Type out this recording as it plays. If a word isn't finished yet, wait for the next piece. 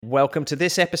welcome to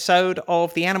this episode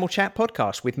of the Animal Chat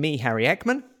podcast with me, Harry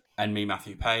Ekman. And me,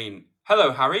 Matthew Payne.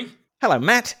 Hello, Harry. Hello,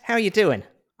 Matt. How are you doing?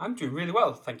 I'm doing really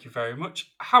well, thank you very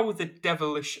much. How the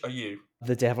devilish are you?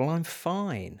 The devil, I'm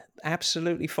fine.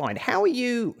 Absolutely fine. How are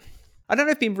you? I don't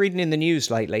know if you've been reading in the news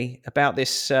lately about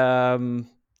this,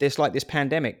 this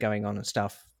pandemic going on and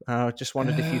stuff. I just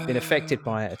wondered if you've been affected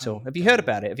by it at all. Have you heard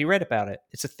about it? Have you read about it?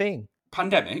 It's a thing.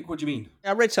 Pandemic? What do you mean?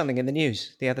 I read something in the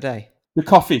news the other day. The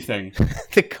coffee thing.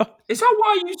 The Is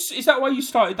that why you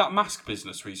started that mask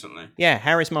business recently? Yeah,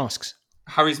 Harry's Masks.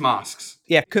 Harry's Masks.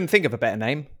 Yeah, couldn't think of a better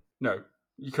name. No,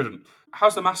 you couldn't.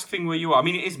 How's the mask thing where you are? I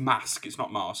mean, it is mask, it's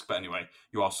not mask, but anyway,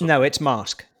 you are. No, it's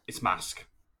mask. It's mask.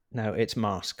 No, it's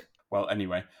mask. Well,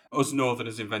 anyway, us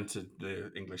Northerners invented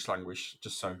the English language,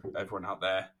 just so everyone out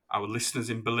there, our listeners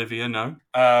in Bolivia know.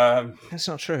 That's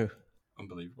not true.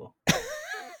 Unbelievable.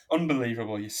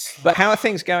 Unbelievable, But how are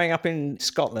things going up in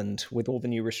Scotland with all the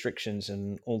new restrictions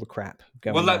and all the crap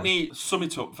going on? Well, let me sum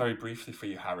it up very briefly for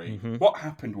you, Harry. Mm-hmm. What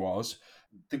happened was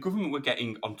the government were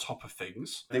getting on top of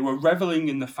things. They were revelling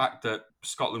in the fact that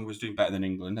Scotland was doing better than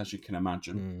England, as you can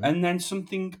imagine. Mm. And then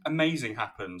something amazing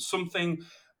happened, something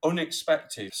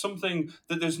unexpected, something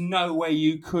that there's no way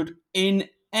you could in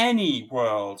any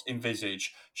world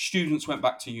envisage. Students went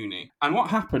back to uni. And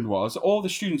what happened was all the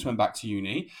students went back to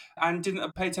uni and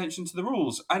didn't pay attention to the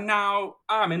rules. And now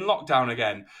I'm in lockdown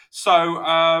again. So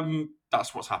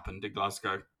that's what's happened in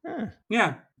Glasgow.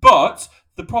 Yeah. But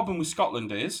the problem with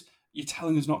Scotland is you're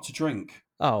telling us not to drink.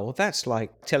 Oh, well, that's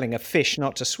like telling a fish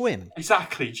not to swim.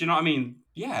 Exactly. Do you know what I mean?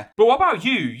 Yeah. But what about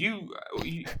you?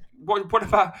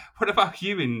 What about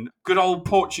you in good old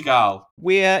Portugal?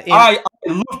 I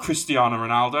love Cristiano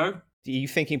Ronaldo. Are you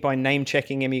thinking by name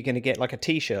checking him you're going to get like a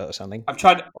T-shirt or something? I've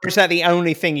tried. Or is that the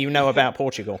only thing you know about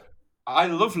Portugal? I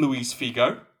love Luis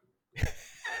Figo.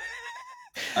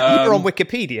 You're on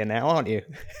Wikipedia now, aren't you?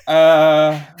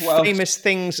 Famous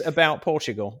things about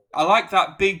Portugal. I like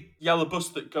that big yellow bus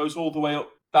that goes all the way up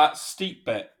that steep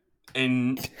bit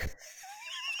in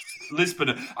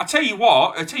Lisbon. I tell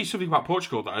you something about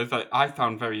Portugal though that I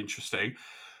found very interesting.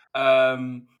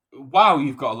 Wow,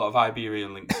 you've got a lot of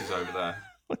Iberian lynxes over there.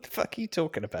 What the fuck are you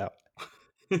talking about?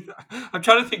 I'm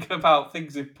trying to think about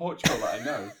things in Portugal that I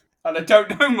know, and I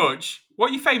don't know much.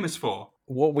 What are you famous for?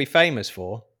 What are we famous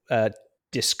for?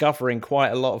 Discovering quite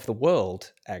a lot of the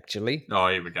world, actually. Oh,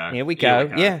 here we go. Here we go.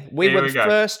 Yeah, we were the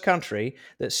first country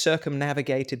that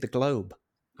circumnavigated the globe.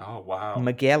 Oh, wow.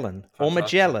 Magellan, or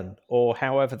Magellan, or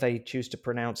however they choose to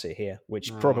pronounce it here,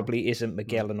 which probably isn't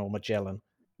Magellan or Magellan.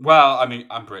 Well, I mean,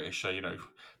 I'm British, so, you know,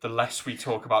 the less we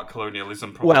talk about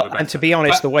colonialism, probably well, better. And to be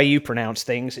honest, the way you pronounce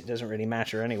things, it doesn't really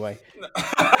matter anyway.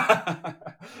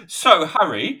 So,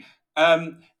 Harry,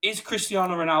 is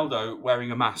Cristiano Ronaldo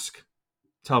wearing a mask?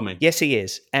 Tell me. Yes, he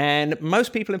is. And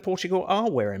most people in Portugal are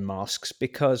wearing masks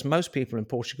because most people in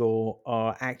Portugal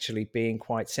are actually being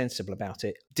quite sensible about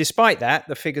it. Despite that,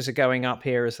 the figures are going up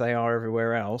here as they are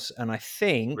everywhere else. And I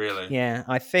think,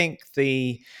 I think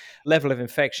the level of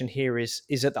infection here is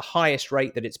at the highest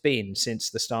rate that it's been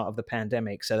since the start of the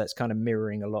pandemic. So that's kind of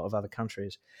mirroring a lot of other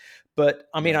countries. But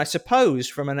I mean, I suppose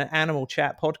from an Animal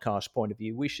Chat podcast point of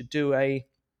view, we should do a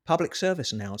public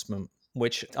service announcement,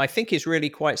 which I think is really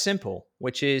quite simple,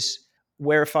 which is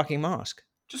wear a fucking mask.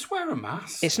 Just wear a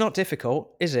mask. It's not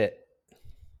difficult, is it?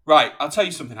 Right, I'll tell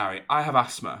you something, Harry. I have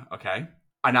asthma, okay?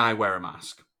 And I wear a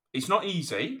mask. It's not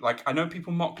easy. Like, I know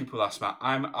people mock people with asthma.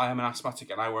 I am an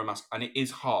asthmatic and I wear a mask, and it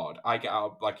is hard. I get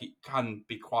out, like, it can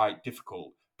be quite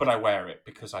difficult, but I wear it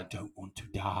because I don't want to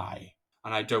die.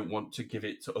 And I don't want to give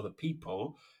it to other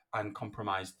people and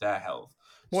compromise their health.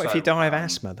 What if you die of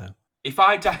asthma, though? If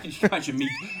I die, imagine me,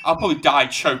 I'll probably die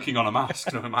choking on a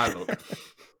mask, knowing my luck.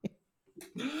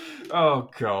 Oh,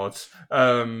 God.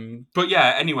 But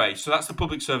yeah, anyway, so that's the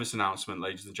public service announcement,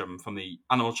 ladies and gentlemen, from the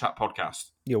Animal Chat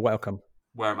podcast. You're welcome.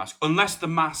 Wear a mask. Unless the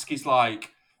mask is like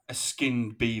a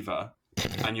skinned beaver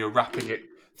and you're wrapping it,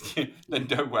 then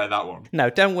don't wear that one.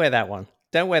 No, don't wear that one.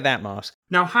 Don't wear that mask.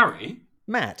 Now, Harry.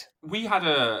 Matt. We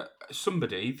had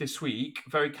somebody this week,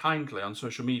 very kindly on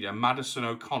social media, Madison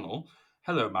O'Connell.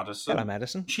 Hello, Madison. Hello,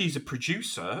 Madison. She's a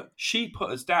producer. She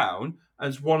put us down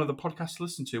as one of the podcasts to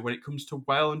listen to when it comes to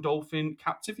whale and dolphin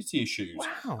captivity issues.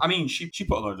 Wow. I mean, she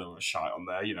put a load of other shite on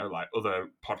there, you know, like other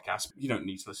podcasts. You don't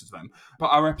need to listen to them. But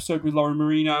our episode with Lauren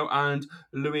Marino and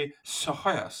Louis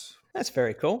Sohoyas. That's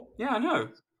very cool. Yeah, I know.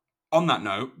 On that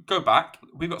note, go back.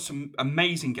 We've got some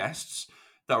amazing guests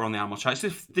that are on the Animal Chat. So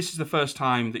if this is the first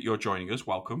time that you're joining us,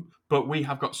 welcome. But we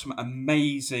have got some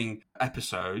amazing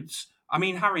episodes. I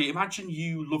mean, Harry, imagine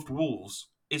you loved wolves.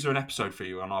 Is there an episode for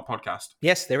you on our podcast?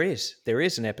 Yes, there is. There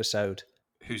is an episode.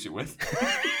 Who's it with?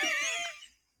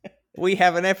 we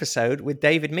have an episode with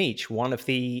David Meach, one of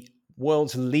the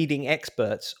world's leading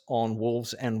experts on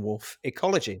wolves and wolf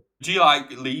ecology. Do you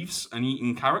like leaves and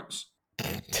eating carrots?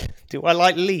 Do I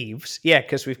like leaves? Yeah,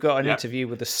 because we've got an Yeah. interview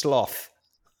with a sloth.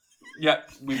 Yeah,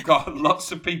 we've got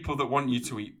lots of people that want you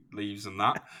to eat leaves and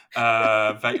that,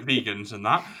 vegans and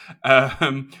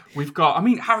that. We've got, I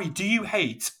mean, Harry, do you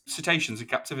hate cetaceans in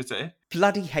captivity?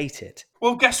 Bloody hate it.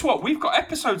 Well, guess what? We've got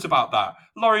episodes about that.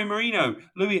 Laurie Marino,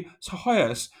 Louis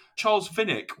Sohoyas, Charles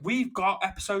Vinnick. We've got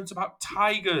episodes about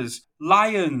tigers,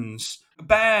 lions,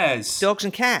 bears. Dogs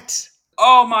and cats.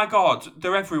 Oh my God,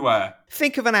 they're everywhere.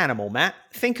 Think of an animal, Matt.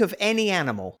 Think of any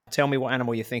animal. Tell me what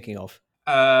animal you're thinking of.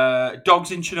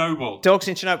 Dogs in Chernobyl. Dogs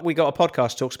in Chernobyl. We got a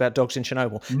podcast talks about dogs in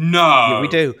Chernobyl. No. Yeah, we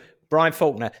do. Brian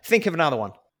Faulkner. Think of another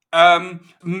one.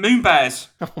 Moon bears.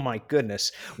 Oh my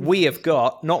goodness. We have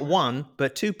got not one,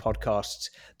 but two podcasts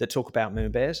that talk about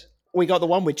moon bears. We got the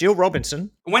one with Jill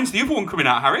Robinson. When's the other one coming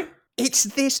out, Harry? It's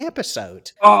this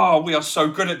episode. Oh, we are so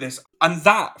good at this. And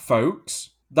that, folks,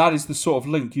 that is the sort of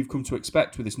link you've come to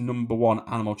expect with this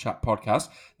 #1 Animal Chat podcast.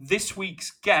 This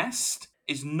week's guest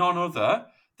is none other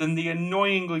than the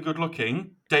annoyingly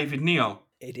good-looking David Neale.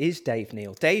 It is Dave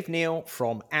Neale. Dave Neale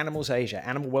from Animals Asia,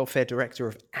 Animal Welfare Director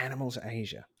of Animals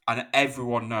Asia. And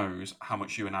everyone knows how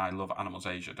much you and I love Animals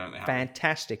Asia, don't they, Harry?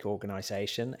 Fantastic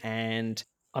organisation. And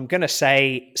I'm going to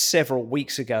say several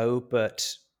weeks ago, but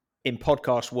in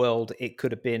podcast world, it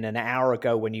could have been an hour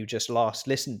ago when you just last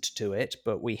listened to it.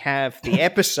 But we have the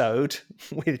episode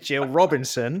with Jill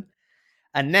Robinson,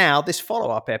 and now this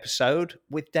follow-up episode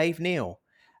with Dave Neale.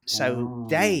 So Ooh.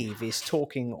 Dave is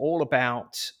talking all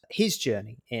about his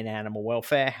journey in animal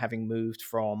welfare, having moved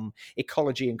from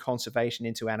ecology and conservation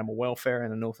into animal welfare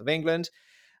in the north of England,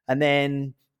 and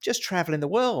then just traveling the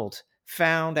world,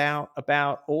 found out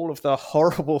about all of the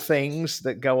horrible things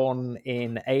that go on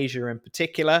in Asia in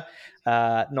particular,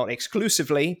 not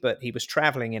exclusively, but he was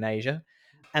traveling in Asia.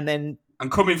 And then...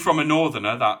 And coming from a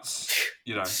northerner, that's,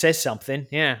 says something.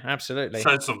 Yeah, absolutely.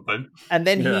 Says something. And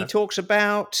then he talks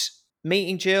about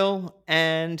meeting Jill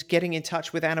and getting in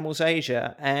touch with Animals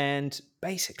Asia and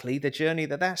basically the journey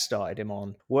that started him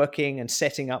on, working and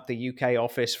setting up the UK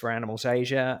office for Animals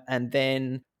Asia and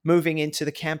then moving into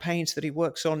the campaigns that he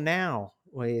works on now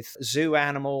with zoo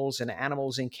animals and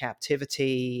animals in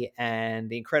captivity and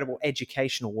the incredible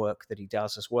educational work that he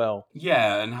does as well.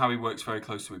 Yeah, and how he works very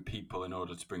closely with people in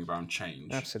order to bring about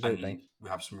change. Absolutely. And we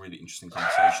have some really interesting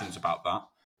conversations about that.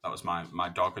 That was my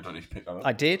dog. I don't know if you picked that up.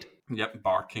 I did. Yep,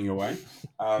 barking away.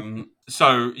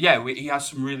 So yeah, we have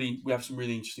some really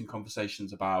interesting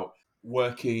conversations about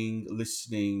working,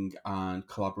 listening, and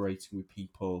collaborating with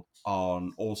people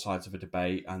on all sides of a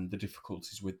debate and the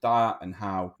difficulties with that, and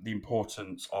how the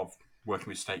importance of working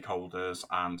with stakeholders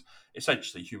and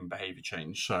essentially human behaviour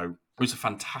change. So it was a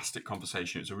fantastic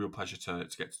conversation. It was a real pleasure to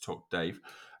get to talk to Dave.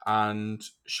 And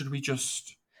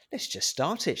let's just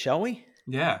start it, shall we?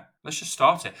 Yeah, let's just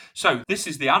start it. So this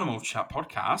is the Animal Chat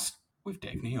podcast with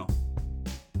Dave Neale.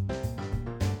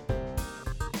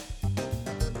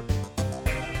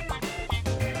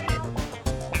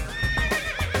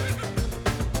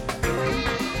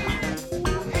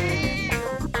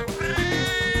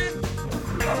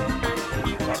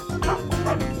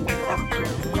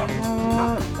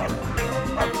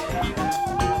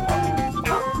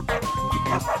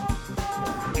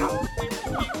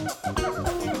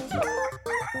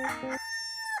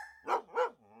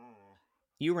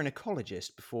 You were an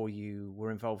ecologist before you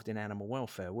were involved in animal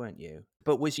welfare, weren't you?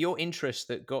 But was your interest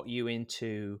that got you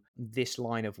into this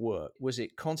line of work? Was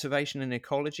it conservation and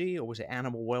ecology, or was it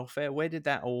animal welfare? Where did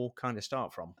that all kind of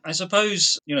start from? I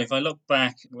suppose, if I look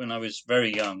back when I was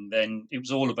very young, then it was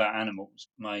all about animals.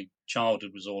 My childhood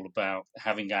was all about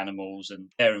having animals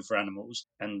and caring for animals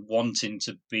and wanting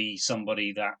to be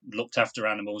somebody that looked after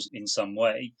animals in some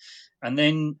way. And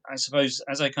then I suppose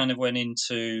as I kind of went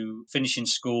into finishing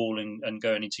school and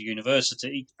going into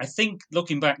university, I think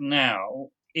looking back now,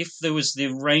 if there was the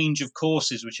range of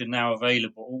courses which are now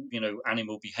available,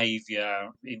 animal behaviour,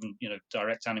 even,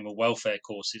 direct animal welfare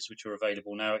courses which are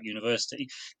available now at university,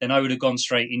 then I would have gone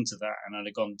straight into that and I'd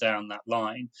have gone down that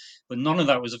line. But none of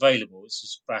that was available. This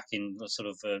was back in sort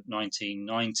of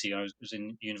 1990. I was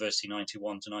in university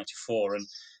 91 to 94, and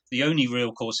the only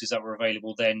real courses that were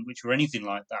available then, which were anything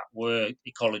like that, were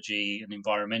ecology and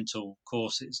environmental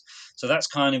courses. So that's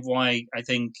kind of why I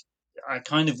think I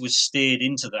kind of was steered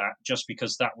into that, just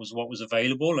because that was what was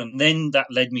available. And then that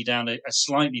led me down a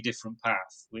slightly different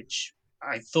path, which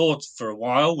I thought for a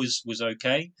while was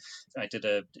okay. I did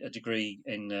a degree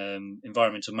in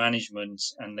environmental management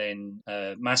and then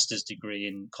a master's degree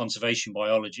in conservation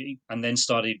biology, and then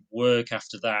started work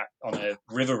after that on a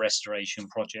river restoration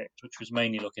project, which was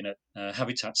mainly looking at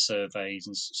habitat surveys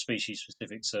and species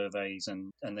specific surveys,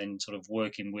 and then sort of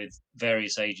working with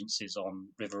various agencies on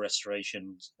river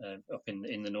restoration up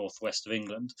in the northwest of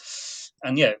England.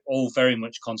 And yeah, all very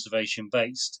much conservation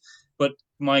based. But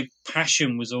my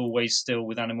passion was always still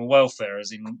with animal welfare,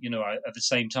 as in, at the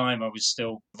same time, I was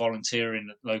still volunteering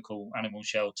at local animal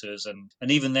shelters.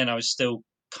 And even then, I was still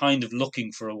kind of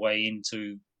looking for a way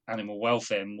into animal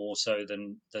welfare more so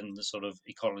than the sort of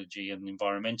ecology and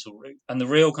environmental route. And the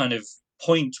real kind of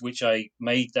point which I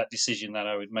made that decision that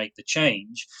I would make the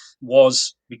change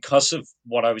was because of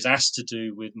what I was asked to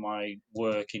do with my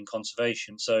work in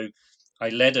conservation. So I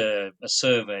led a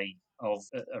survey of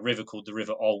a river called the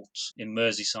River Alt in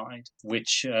Merseyside,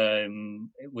 which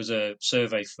it was a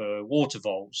survey for water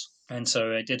voles. And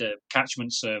so I did a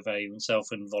catchment survey myself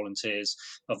and volunteers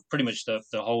of pretty much the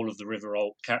whole of the River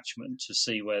Alt catchment to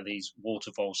see where these water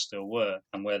voles still were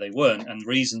and where they weren't, and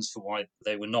reasons for why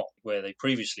they were not where they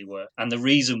previously were. And the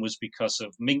reason was because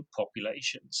of mink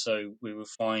populations. So we were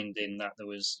finding that there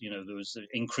was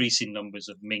increasing numbers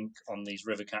of mink on these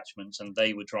river catchments, and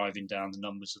they were driving down the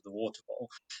numbers of the water vole.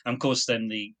 And of course, then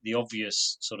the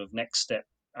obvious sort of next step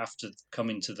after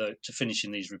coming to finishing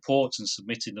these reports and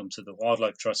submitting them to the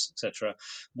wildlife trust, etc.,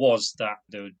 was that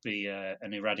there would be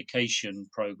an eradication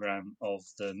program of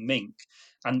the mink.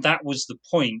 And that was the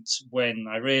point when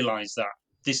I realized that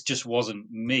this just wasn't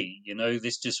me,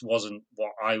 this just wasn't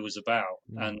what I was about.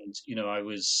 And I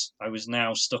was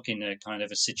now stuck in a kind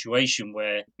of a situation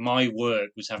where my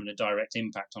work was having a direct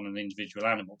impact on an individual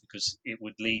animal, because it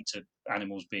would lead to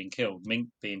animals being killed, mink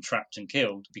being trapped and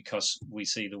killed, because we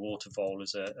see the water vole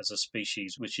as a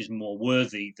species which is more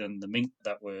worthy than the mink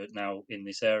that were now in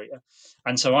this area.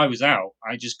 And so I was out.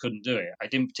 I just couldn't do it. I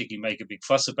didn't particularly make a big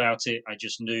fuss about it. I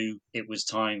just knew it was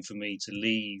time for me to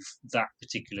leave that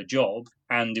particular job.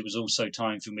 And it was also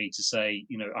time for me to say,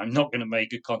 I'm not going to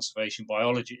make a conservation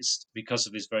biologist because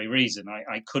of this very reason.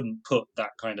 I couldn't put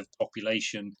that kind of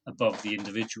population above the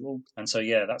individual. And so,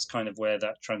 yeah, that's kind of where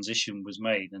that transition was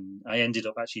made. And I ended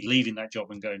up actually leaving that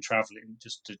job and going traveling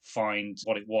just to find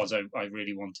what it was I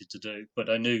really wanted to do. But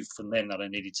I knew from then that I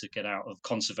needed to get out of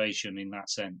conservation in that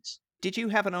sense. Did you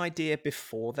have an idea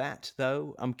before that,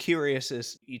 though? I'm curious,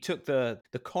 as you took the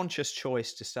conscious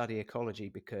choice to study ecology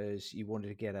because you wanted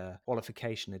to get a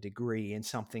qualification, a degree in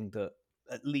something that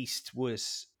at least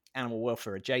was animal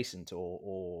welfare adjacent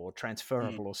or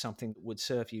transferable, or something that would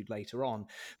serve you later on.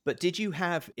 But did you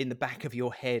have in the back of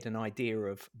your head an idea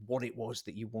of what it was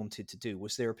that you wanted to do?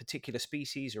 Was there a particular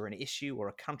species or an issue or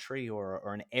a country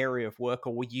or an area of work,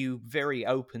 or were you very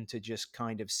open to just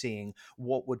kind of seeing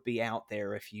what would be out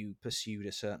there if you pursued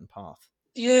a certain path?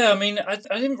 Yeah, I mean, I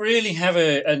didn't really have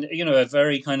a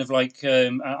very kind of like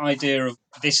idea of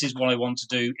this is what I want to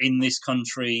do in this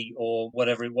country or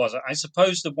whatever it was. I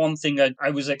suppose the one thing I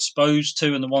was exposed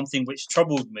to and the one thing which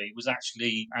troubled me was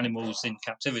actually animals in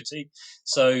captivity.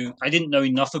 So I didn't know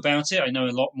enough about it. I know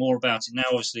a lot more about it now,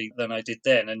 obviously, than I did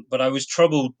then. But I was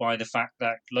troubled by the fact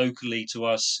that locally to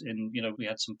us, we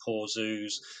had some poor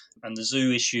zoos. And the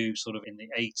zoo issue, sort of in the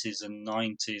 80s and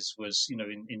 90s, was,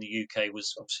 in the UK,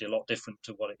 was obviously a lot different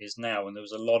to what it is now. And there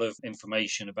was a lot of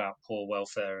information about poor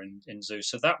welfare in zoos.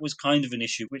 So that was kind of an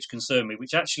issue which concerned me,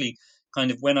 which actually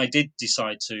kind of when I did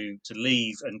decide to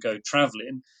leave and go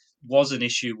traveling, was an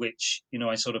issue which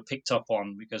I sort of picked up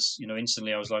on, because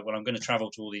instantly I was like, well, I'm going to travel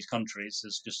to all these countries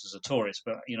just as a tourist,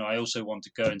 but I also want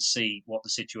to go and see what the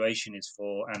situation is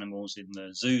for animals in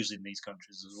the zoos in these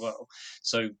countries as well.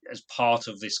 So as part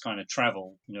of this kind of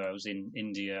travel, I was in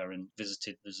India and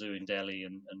visited the zoo in Delhi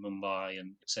and Mumbai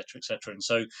and et cetera. And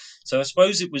so I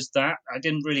suppose it was that. I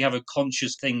didn't really have a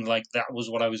conscious thing like that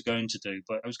was what I was going to do,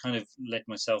 but I was kind of led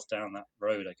myself down that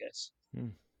road, I guess.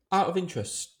 Out of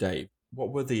interest, Dave,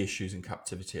 what were the issues in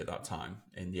captivity at that time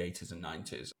in the 80s and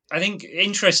 90s? I think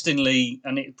interestingly,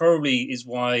 and it probably is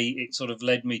why it sort of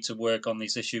led me to work on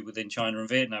this issue within China and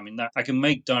Vietnam, in that I can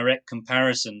make direct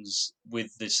comparisons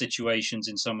with the situations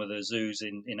in some of the zoos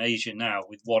in Asia now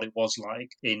with what it was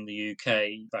like in the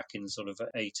UK back in the sort of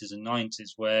 80s and 90s,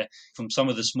 where from some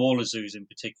of the smaller zoos in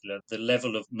particular, the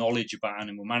level of knowledge about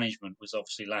animal management was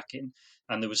obviously lacking.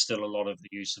 And there was still a lot of the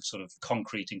use of sort of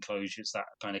concrete enclosures, that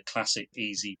kind of classic,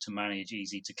 easy to manage,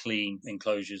 easy to clean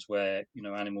enclosures where,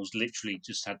 animals literally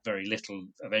just had very little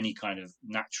of any kind of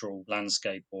natural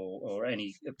landscape or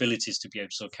any abilities to be able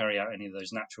to sort of carry out any of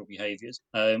those natural behaviours.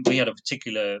 We had a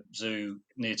particular zoo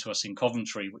near to us in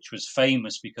Coventry, which was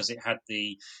famous because it had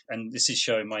and this is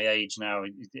showing my age now,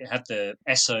 it had the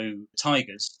Esso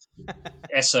tigers.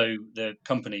 Esso, the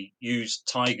company, used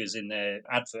tigers in their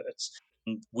adverts.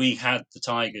 And we had the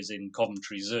tigers in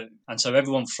Coventry Zoo. And so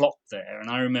everyone flocked there. And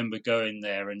I remember going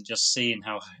there and just seeing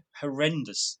how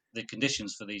horrendous the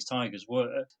conditions for these tigers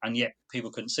were. And yet people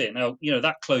couldn't see it. Now,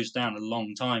 that closed down a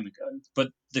long time ago. But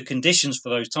the conditions for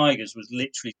those tigers was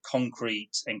literally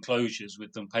concrete enclosures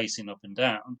with them pacing up and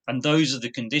down. And those are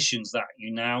the conditions that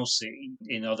you now see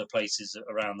in other places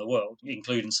around the world,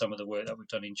 including some of the work that we've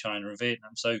done in China and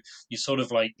Vietnam. So you're sort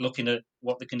of like looking at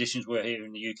what the conditions were here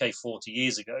in the UK 40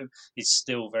 years ago. It's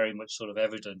still very much sort of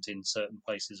evident in certain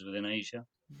places within Asia.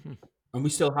 And we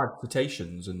still had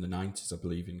cetaceans in the 90s, I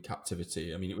believe, in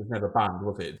captivity. I mean, it was never banned,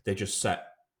 was it? They just set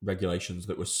regulations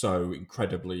that were so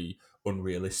incredibly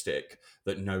unrealistic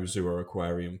that no zoo or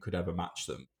aquarium could ever match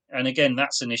them. And again,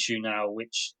 that's an issue now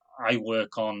which I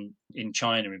work on in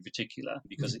China in particular,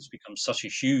 because it's become such a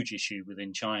huge issue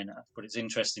within China. But it's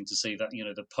interesting to see that,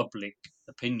 the public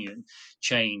opinion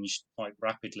changed quite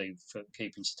rapidly for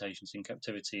keeping cetaceans in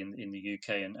captivity in the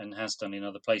UK and has done in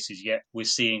other places. Yet we're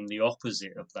seeing the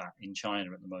opposite of that in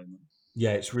China at the moment.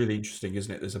 Yeah, it's really interesting,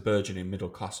 isn't it? There's a burgeoning middle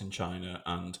class in China,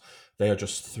 and they are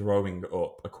just throwing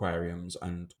up aquariums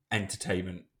and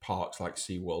entertainment parks like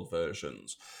SeaWorld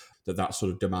versions. That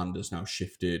sort of demand has now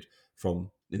shifted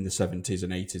from in the 70s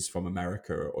and 80s from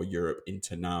America or Europe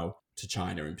into now to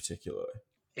China in particular.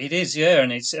 It is, yeah,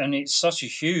 and it's such a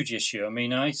huge issue. I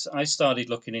mean, I started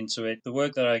looking into it. The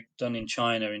work that I've done in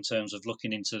China in terms of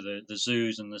looking into the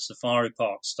zoos and the safari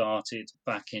parks started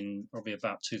back in probably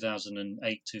about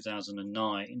 2008,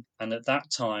 2009. And at that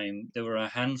time, there were a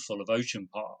handful of ocean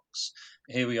parks.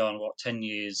 Here we are, 10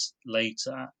 years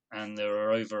later, and there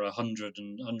are over 100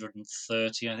 and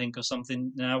 130, I think, or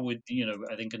something now, with,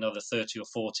 I think another 30 or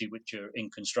 40 which are in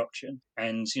construction.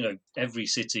 And, every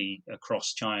city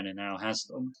across China now has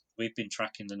them. We've been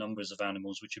tracking the numbers of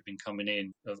animals which have been coming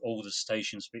in of all the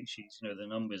cetacean species. The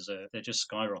numbers they're just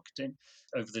skyrocketing.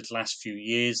 Over the last few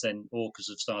years, then orcas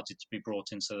have started to be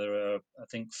brought in. So there are, I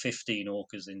think, 15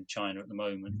 orcas in China at the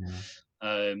moment.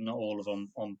 Yeah. Not all of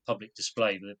them on public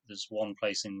display, but there's one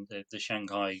place in the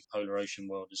Shanghai Polar Ocean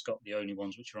World has got the only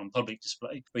ones which are on public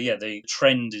display. But yeah, the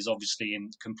trend is obviously in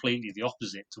completely the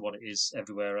opposite to what it is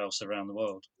everywhere else around the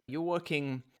world. You're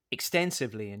working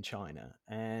extensively in China,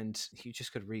 and you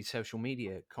just got to read social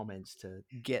media comments to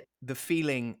get the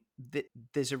feeling that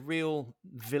there's a real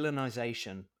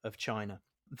villainization of China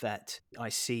that I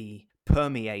see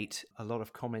permeate a lot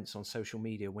of comments on social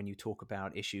media when you talk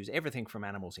about issues, everything from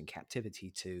animals in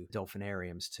captivity to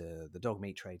dolphinariums to the dog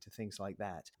meat trade to things like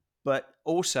that. But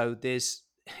also there's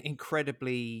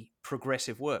incredibly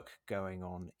progressive work going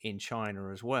on in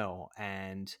China as well.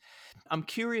 And I'm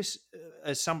curious,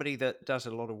 as somebody that does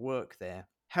a lot of work there,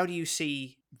 how do you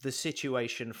see the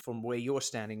situation from where you're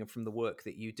standing and from the work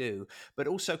that you do, but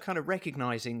also kind of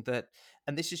recognizing that,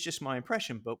 and this is just my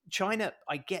impression, but China,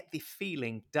 I get the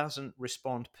feeling, doesn't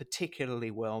respond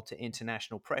particularly well to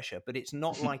international pressure, but it's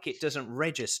not like it doesn't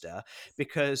register,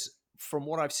 because from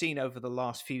what I've seen over the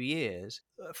last few years,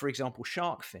 for example,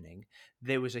 shark finning,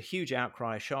 there was a huge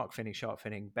outcry, shark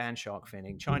finning, ban shark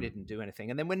finning. China didn't do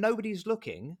anything. And then when nobody's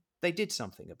looking, they did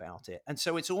something about it. And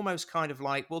so it's almost kind of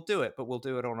like, we'll do it, but we'll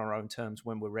do it on our own terms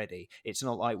when we're ready. It's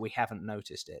not like we haven't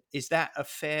noticed it. Is that a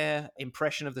fair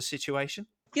impression of the situation?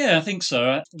 Yeah, I think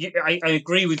so. I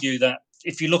agree with you that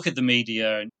if you look at the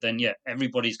media, then yeah,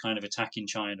 everybody's kind of attacking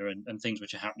China and things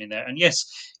which are happening there. And yes,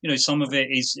 some of it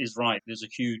is right. There's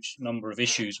a huge number of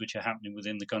issues which are happening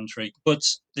within the country. But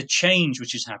the change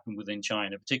which has happened within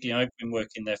China, particularly I've been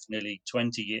working there for nearly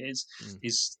 20 years,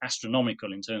 is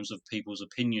astronomical in terms of people's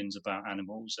opinions about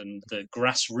animals, and the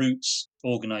grassroots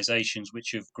organizations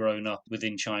which have grown up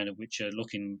within China, which are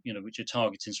looking, which are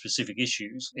targeting specific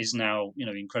issues, is now,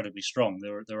 incredibly strong.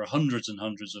 There are hundreds and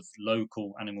hundreds of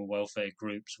local animal welfare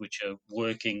groups which are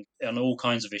working on all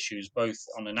kinds of issues, both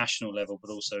on a national level,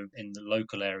 but also in the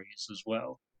local areas as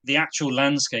well. The actual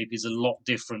landscape is a lot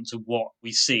different to what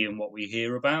we see and what we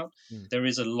hear about. There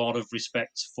is a lot of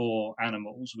respect for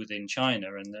animals within China,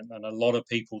 and a lot of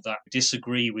people that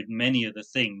disagree with many of the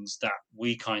things that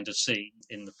we kind of see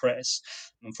in the press.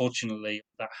 Unfortunately,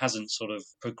 that hasn't sort of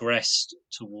progressed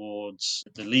towards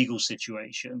the legal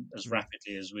situation as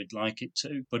rapidly as we'd like it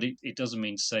to. But it doesn't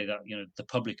mean to say that, the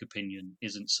public opinion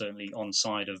isn't certainly on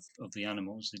side of the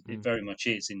animals. It very much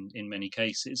is in many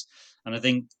cases. And I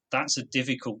think that's a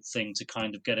difficult thing to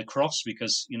kind of get across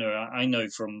because, I know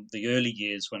from the early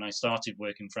years when I started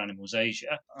working for Animals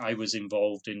Asia, I was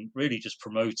involved in really just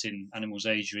promoting Animals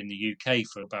Asia in the UK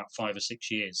for about 5 or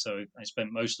 6 years. So I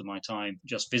spent most of my time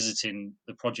just visiting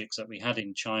the projects that we had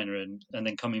in China and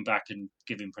then coming back and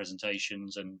giving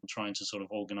presentations and trying to sort of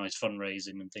organize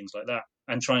fundraising and things like that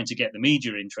and trying to get the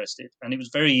media interested. And it was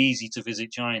very easy to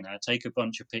visit China, take a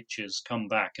bunch of pictures, come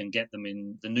back and get them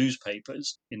in the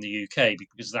newspapers in the UK,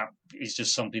 because that is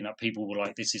just something that people were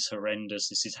like, this is horrendous,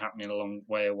 this is happening a long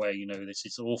way away, this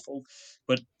is awful.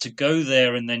 But to go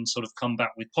there and then sort of come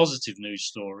back with positive news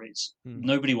stories,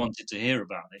 nobody wanted to hear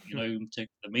about it.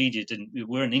 The media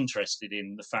weren't interested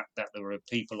in the fact that there were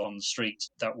people on the street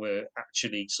that were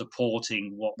actually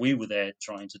supporting what we were there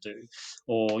trying to do,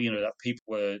 or that people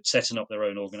were setting up their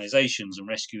own organizations and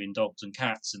rescuing dogs and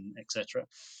cats and etc.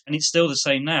 And it's still the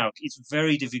same now. It's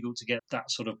very difficult to get that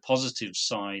sort of positive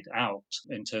side out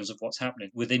in terms of what's happening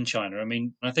within China. I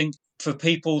mean, I think for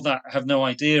people that have no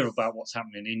idea about what's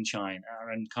happening in China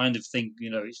and kind of think,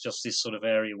 it's just this sort of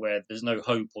area where there's no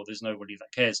hope or there's nobody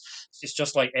that cares, it's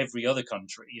just like every other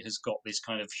country has got this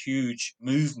kind of huge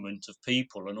movement of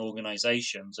people and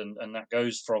organizations, and that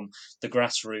goes from the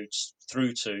grassroots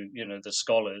through to, the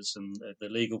scholars and the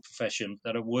legal profession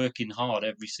that are working hard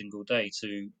every single day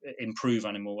to improve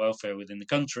animal welfare within the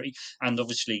country. And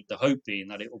obviously the hope being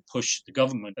that it will push the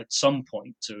government at some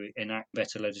point to enact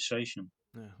better legislation.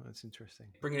 Yeah, that's interesting.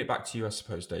 Bringing it back to you, I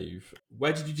suppose, Dave,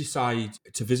 where did you decide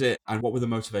to visit and what were the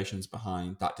motivations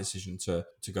behind that decision to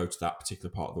go to that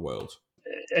particular part of the world?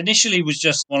 Initially was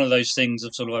just one of those things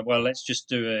of sort of like, well, let's just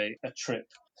do a trip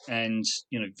and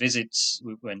visits.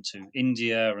 We went to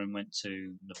India and went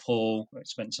to Nepal. I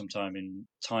spent some time in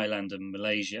Thailand and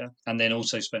Malaysia, and then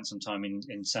also spent some time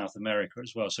in South America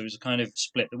as well. So it was a kind of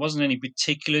split. There wasn't any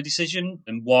particular decision,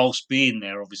 and whilst being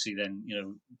there, obviously then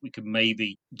we could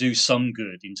maybe do some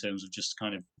good in terms of just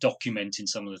kind of documenting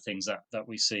some of the things that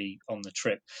we see on the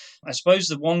trip. I suppose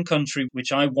the one country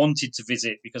which I wanted to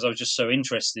visit because I was just so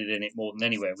interested in it more than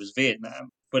anywhere was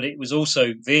Vietnam. But it was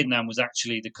also, Vietnam was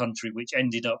actually the country which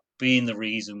ended up being the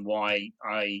reason why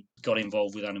I got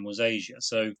involved with Animals Asia.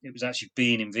 So it was actually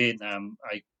being in Vietnam,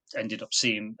 I ended up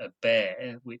seeing a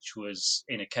bear which was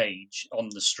in a cage on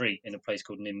the street in a place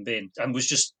called Ninh Binh, and was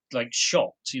just like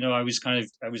shocked. I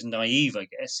was naive, I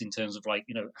guess, in terms of like,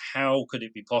 how could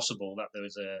it be possible that there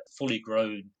was a fully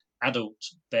grown adult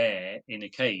bear in a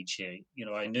cage here?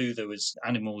 I knew there was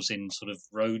animals in sort of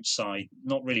roadside,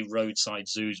 not really roadside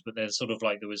zoos, but there's sort of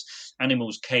like there was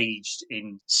animals caged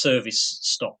in service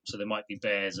stock. So there might be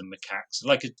bears and macaques,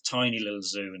 like a tiny little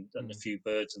zoo, and a few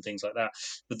birds and things like that.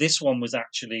 But this one was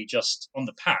actually just on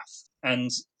the path. And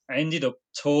I ended up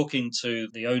talking to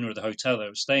the owner of the hotel that I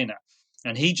was staying at.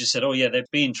 And he just said, oh, yeah, they're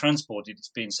being transported. It's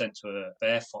being sent to a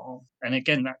bear farm. And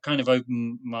again, that kind of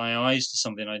opened my eyes to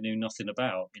something I knew nothing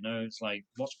about. It's like,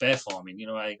 what's bear farming?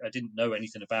 I didn't know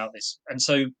anything about this. And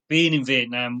so being in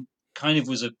Vietnam kind of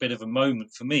was a bit of a moment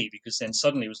for me, because then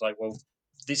suddenly it was like, well,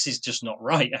 this is just not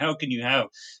right. How can you have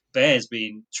bears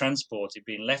being transported,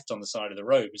 being left on the side of the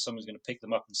road, where someone's going to pick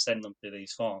them up and send them to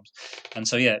these farms? And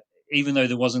so, yeah, even though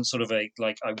there wasn't sort of a,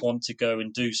 like, I want to go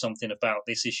and do something about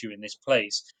this issue in this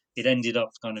place, it ended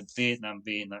up kind of Vietnam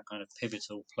being that kind of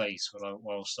pivotal place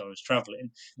whilst I was traveling,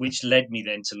 which led me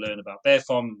then to learn about bear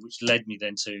farming, which led me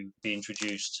then to be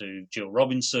introduced to Jill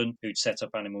Robinson, who'd set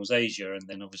up Animals Asia, and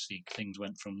then obviously things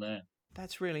went from there.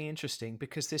 That's really interesting,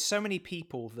 because there's so many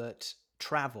people that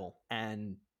travel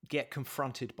and get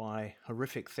confronted by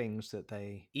horrific things that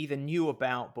they either knew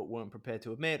about but weren't prepared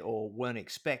to admit or weren't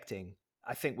expecting.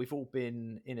 I think we've all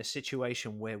been in a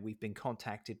situation where we've been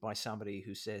contacted by somebody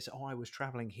who says, oh, I was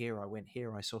traveling here, I went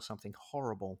here, I saw something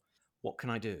horrible. What can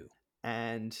I do?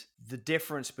 And the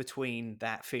difference between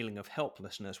that feeling of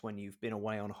helplessness when you've been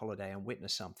away on holiday and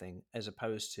witnessed something, as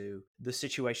opposed to the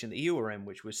situation that you were in,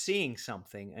 which was seeing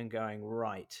something and going,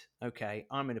 right, okay,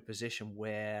 I'm in a position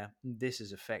where this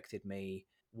has affected me.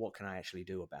 What can I actually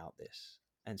do about this?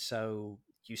 And so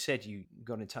you said you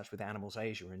got in touch with Animals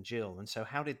Asia and Jill. And so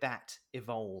how did that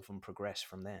evolve and progress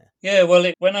from there? Yeah,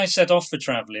 well, when I set off for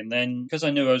travelling, then, because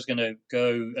I knew I was going to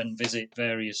go and visit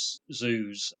various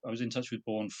zoos, I was in touch with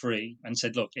Born Free and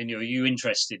said, look, are you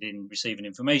interested in receiving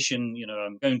information?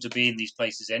 I'm going to be in these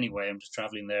places anyway. I'm just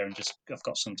travelling there and I've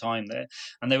got some time there.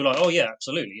 And they were like, oh, yeah,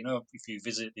 absolutely. If you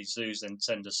visit these zoos, then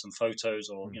send us some photos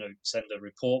or, send a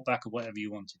report back or whatever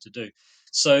you wanted to do.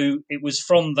 So it was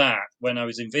from that, when I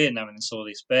was in Vietnam and saw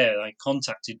this bear. I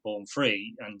contacted Born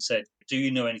Free and said, do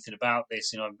you know anything about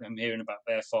this? I'm hearing about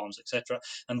bear farms, etc.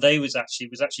 And it was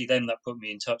actually them that put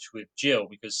me in touch with Jill,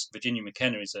 because Virginia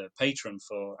McKenna is a patron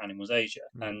for Animals Asia,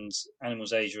 and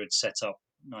Animals Asia had set up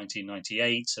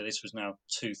 1998, so this was now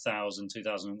 2000,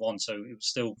 2001, so it was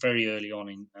still very early on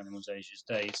in Animals Asia's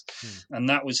days. And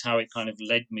that was how it kind of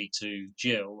led me to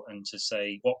Jill and to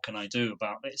say, what can I do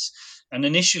about this? And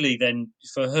initially then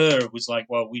for her it was like,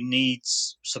 well, we need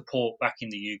support back in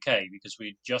the UK, because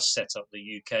we'd just set up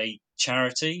the UK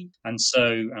charity, and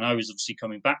I was obviously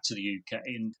coming back to the UK,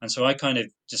 and so I kind of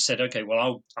just said, okay,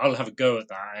 well, I'll have a go at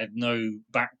that. I had no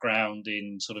background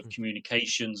in sort of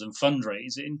communications and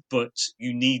fundraising, but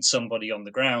you need somebody on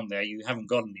the ground there. You haven't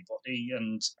got anybody,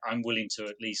 and I'm willing to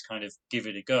at least kind of give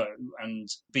it a go and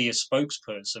be a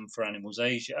spokesperson for Animals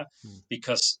Asia,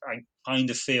 because I kind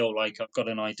of feel like I've got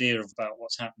an idea about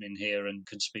what's happening here and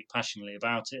can speak passionately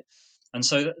about it. And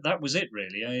so that was it,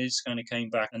 really. I just kind of came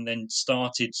back and then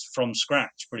started from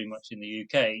scratch pretty much in the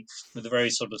UK with a very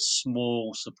sort of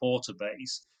small supporter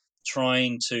base,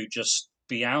 trying to just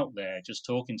be out there, just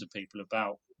talking to people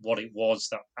about what it was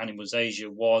that Animals Asia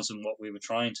was and what we were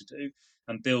trying to do,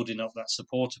 and building up that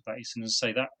supporter base. And as I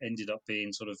say, that ended up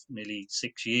being sort of nearly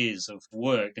 6 years of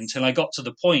work, until I got to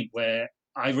the point where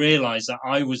I realized that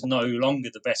I was no longer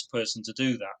the best person to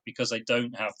do that, because I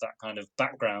don't have that kind of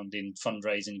background in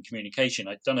fundraising and communication.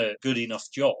 I'd done a good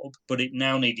enough job, but it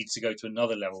now needed to go to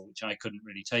another level, which I couldn't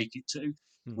really take it to,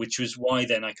 which was why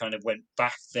then I kind of went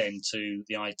back then to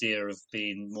the idea of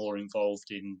being more involved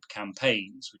in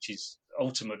campaigns, which is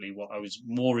ultimately what I was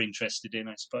more interested in,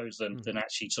 I suppose, than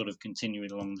actually sort of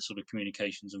continuing along the sort of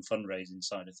communications and fundraising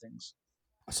side of things.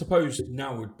 I suppose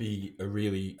now would be a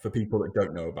really, for people that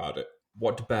don't know about it,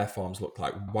 what do bear farms look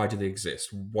like? Why do they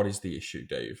exist? What is the issue,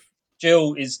 Dave?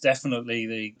 Jill is definitely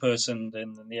the person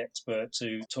and the expert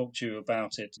to talk to you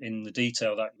about it in the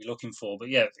detail that you're looking for. But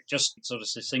yeah, just sort of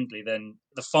succinctly, then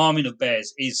the farming of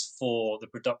bears is for the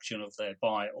production of their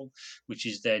bile, which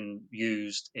is then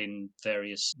used in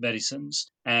various medicines.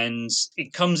 And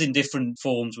it comes in different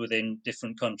forms within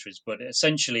different countries, but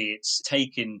essentially it's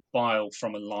taking bile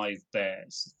from a live bear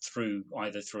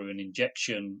either through an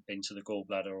injection into the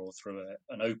gallbladder or through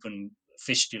an open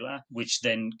fistula, which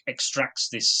then extracts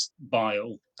this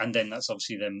bile, and then that's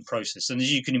obviously then processed. And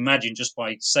as you can imagine, just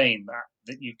by saying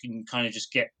that you can kind of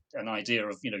just get an idea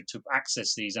of, to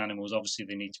access these animals, obviously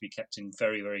they need to be kept in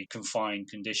very, very confined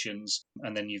conditions.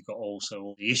 And then you've got also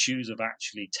all the issues of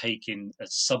actually taking a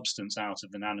substance out of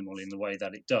an animal in the way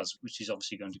that it does, which is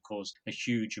obviously going to cause a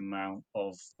huge amount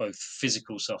of both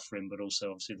physical suffering, but also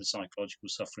obviously the psychological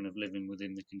suffering of living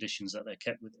within the conditions that they're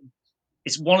kept within.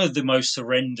 It's one of the most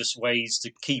horrendous ways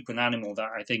to keep an animal that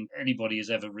I think anybody has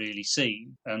ever really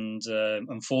seen. And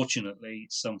unfortunately,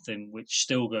 it's something which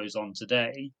still goes on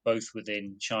today, both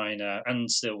within China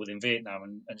and still within Vietnam.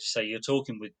 And as you say, you're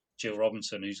talking with Jill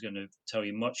Robinson, who's going to tell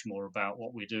you much more about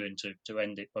what we're doing to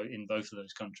end it in both of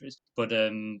those countries. But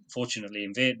fortunately,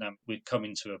 in Vietnam, we're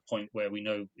coming to a point where we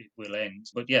know it will end.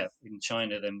 But yeah, in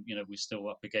China, then, we're still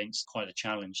up against quite a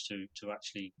challenge to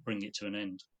actually bring it to an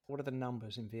end. What are the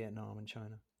numbers in Vietnam and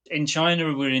China? In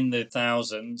China, we're in the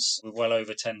thousands. We're well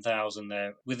over 10,000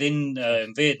 there. Within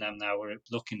Vietnam now, we're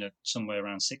looking at somewhere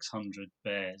around 600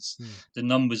 bears. The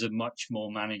numbers are much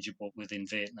more manageable within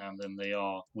Vietnam than they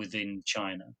are within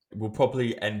China. We'll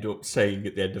probably end up saying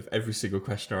at the end of every single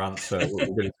question or answer, we're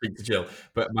going to speak to Jill.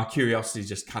 But my curiosity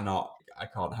just I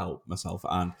can't help myself.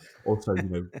 And also,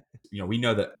 we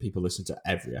know that people listen to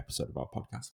every episode of our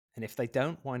podcast. And if they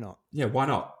don't, why not? Yeah, why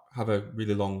not? Have a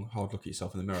really long, hard look at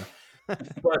yourself in the mirror.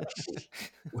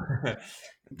 But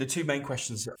the two main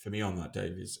questions for me on that,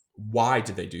 Dave, is why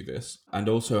did they do this? And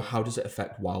also, how does it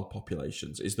affect wild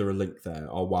populations? Is there a link there?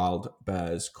 Are wild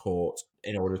bears caught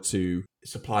in order to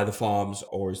supply the farms,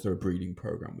 or is there a breeding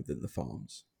program within the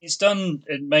farms? It's done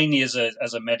mainly as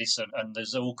a medicine, and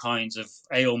there's all kinds of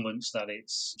ailments that it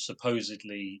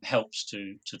supposedly helps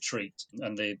to treat.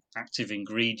 And the active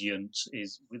ingredient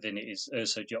within it is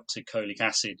ursodeoxycholic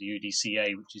acid,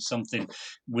 UDCA, which is something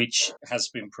which has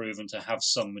been proven to have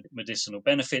some medicinal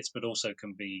benefits, but also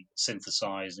can be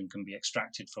synthesized and can be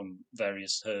extracted from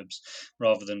various herbs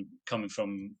rather than coming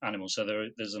from animals. So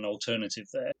there's an alternative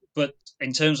there. But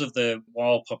in terms of the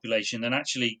wild population, then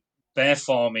actually bear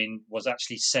farming was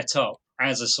actually set up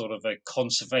as a sort of a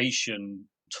conservation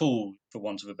tool, for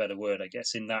want of a better word, I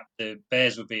guess, in that the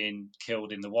bears were being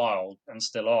killed in the wild and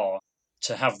still are.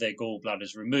 to have their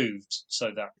gallbladders removed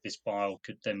so that this bile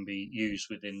could then be used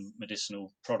within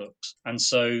medicinal products. And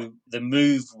so the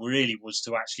move really was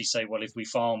to actually say, well, if we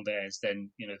farm bears, then,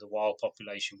 the wild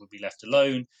population would be left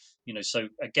alone. So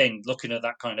again, looking at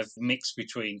that kind of mix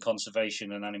between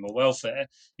conservation and animal welfare,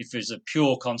 if there's a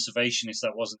pure conservationist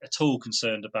that wasn't at all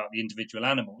concerned about the individual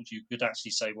animals, you could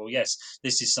actually say, well, yes,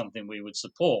 this is something we would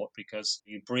support, because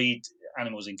you breed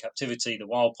animals in captivity, the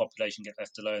wild population get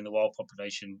left alone, the wild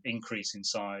population increase in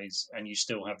size, and you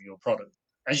still have your product.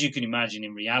 As you can imagine,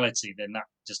 in reality, then that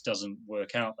just doesn't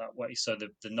work out that way. So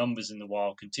the numbers in the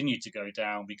wild continue to go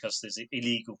down because there's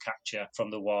illegal capture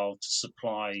from the wild to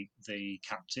supply the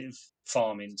captive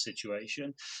farming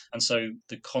situation. And so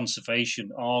the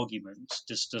conservation argument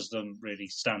just doesn't really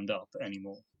stand up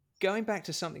anymore. Going back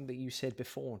to something that you said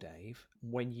before, Dave,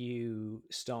 when you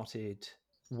started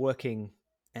working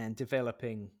and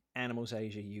developing Animals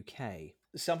Asia UK,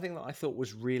 something that I thought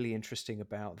was really interesting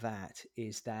about that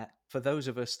is that for those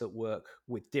of us that work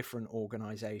with different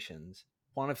organizations,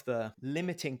 one of the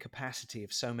limiting capacity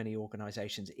of so many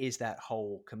organizations is that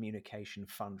whole communication,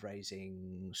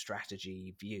 fundraising,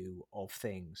 strategy view of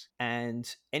things.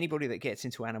 And anybody that gets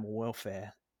into animal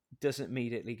welfare doesn't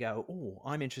immediately go, oh,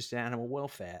 I'm interested in animal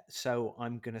welfare, so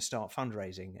I'm going to start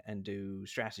fundraising and do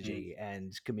strategy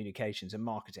and communications and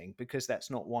marketing, because that's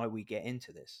not why we get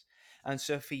into this. And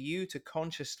so for you to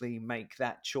consciously make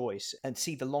that choice and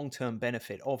see the long-term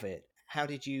benefit of it, how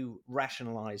did you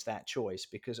rationalize that choice?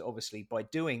 Because obviously by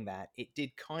doing that, it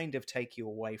did kind of take you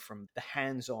away from the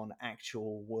hands-on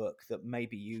actual work that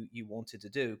maybe you wanted to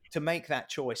do, to make that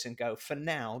choice and go, for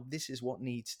now, this is what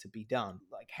needs to be done.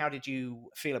 Like, how did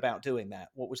you feel about doing that?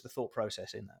 What was the thought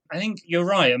process in that? I think you're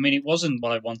right. I mean, it wasn't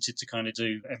what I wanted to kind of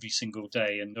do every single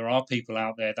day. And there are people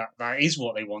out there that is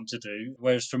what they want to do.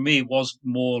 Whereas for me, it was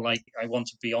more like I want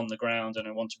to be on the ground and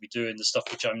I want to be doing the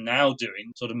stuff which I'm now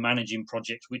doing, sort of managing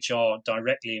projects which are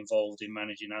directly involved in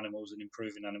managing animals and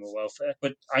improving animal welfare.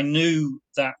 But I knew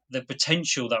that the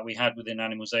potential that we had within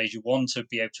Animals Asia, one, to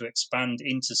be able to expand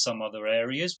into some other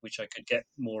areas, which I could get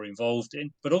more involved in,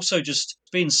 but also just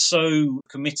being so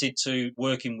committed to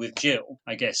working with Jill.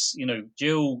 I guess,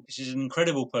 Jill, she's an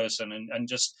incredible person and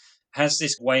just has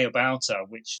this way about her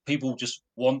which people just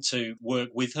want to work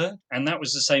with her. And that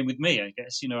was the same with me, I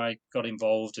guess. I got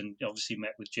involved and obviously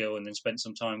met with Jill and then spent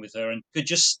some time with her and could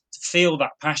just feel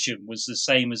that passion was the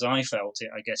same as I felt it,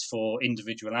 I guess, for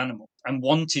individual animals, and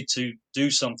wanted to do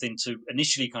something to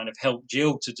initially kind of help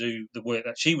Jill to do the work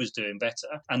that she was doing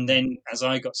better. And then as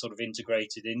I got sort of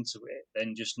integrated into it,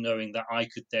 then just knowing that I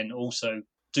could then also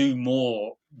do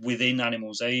more within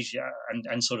Animals Asia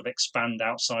and sort of expand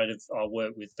outside of our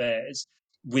work with bears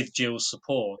with Jill's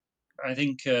support. I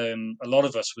think a lot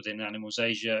of us within Animals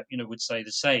Asia, would say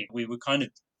the same. We were kind of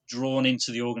drawn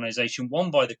into the organization,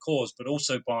 one by the cause, but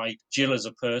also by Jill as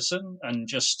a person, and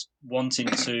just wanting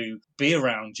to be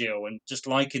around Jill and just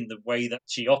liking the way that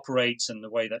she operates and the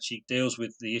way that she deals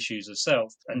with the issues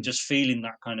herself, and just feeling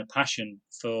that kind of passion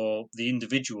for the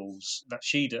individuals that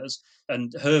she does,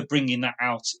 and her bringing that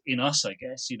out in us, I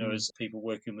guess, as people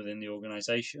working within the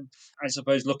organization. I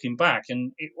suppose looking back,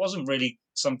 and it wasn't really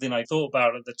something I thought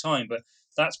about at the time, but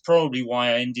that's probably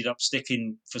why I ended up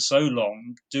sticking for so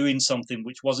long doing something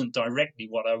which wasn't directly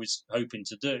what I was hoping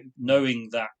to do, knowing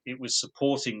that it was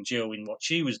supporting Jill in what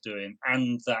she was doing,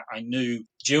 and that I knew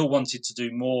Jill wanted to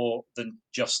do more than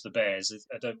just the bears.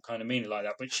 I don't kind of mean it like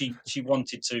that, but she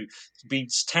wanted to be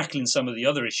tackling some of the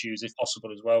other issues, if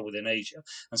possible, as well within Asia.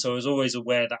 And so I was always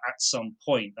aware that at some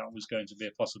point that was going to be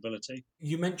a possibility.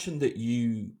 You mentioned that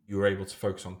you were able to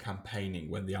focus on campaigning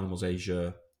when the Animals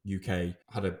Asia UK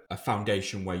had a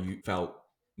foundation where you felt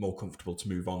more comfortable to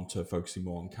move on to focusing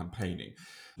more on campaigning.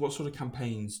 What sort of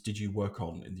campaigns did you work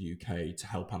on in the UK to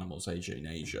help Animals Asia in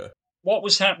Asia? What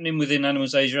was happening within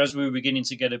Animals Asia as we were beginning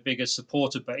to get a bigger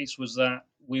supporter base was that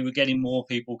we were getting more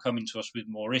people coming to us with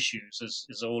more issues,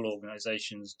 as all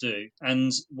organisations do.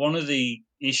 And one of the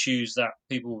issues that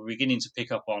people were beginning to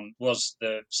pick up on was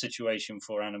the situation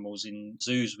for animals in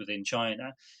zoos within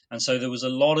China. And so there was a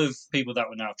lot of people that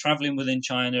were now travelling within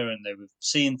China, and they were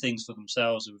seeing things for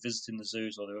themselves. They were visiting the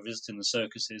zoos, or they were visiting the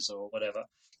circuses or whatever,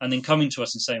 and then coming to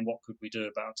us and saying, what could we do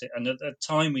about it? And at the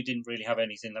time, we didn't really have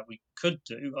anything that we could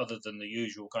do other than the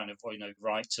usual kind of,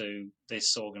 write to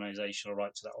this organisation or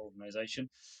write to that organisation.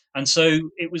 And so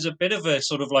it was a bit of a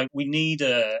sort of like, we need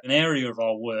an area of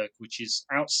our work which is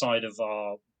outside of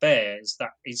our bears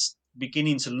that is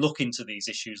beginning to look into these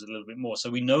issues a little bit more, so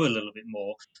we know a little bit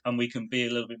more and we can be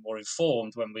a little bit more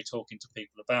informed when we're talking to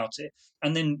people about it.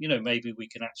 And then maybe we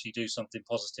can actually do something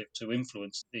positive to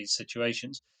influence these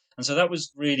situations. And so that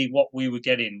was really what we were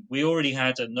getting. We already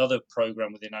had another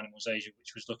program within Animals Asia,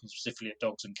 which was looking specifically at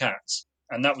dogs and cats.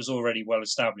 And that was already well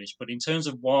established. But in terms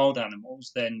of wild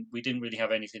animals, then we didn't really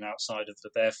have anything outside of the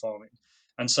bear farming.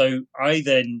 And so I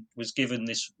then was given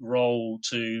this role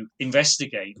to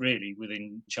investigate really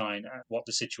within China what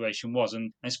the situation was.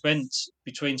 And I spent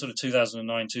between sort of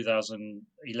 2009,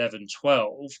 2011,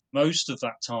 12, most of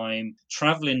that time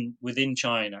traveling within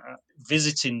China,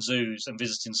 visiting zoos and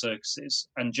visiting circuses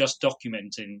and just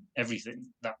documenting everything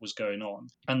that was going on.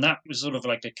 And that was sort of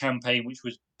like a campaign which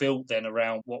was built then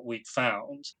around what we'd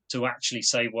found to actually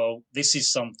say, well, this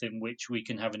is something which we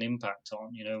can have an impact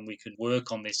on, and we could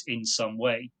work on this in some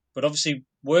way. But obviously,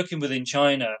 working within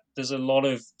China, there's a lot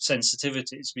of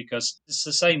sensitivities because it's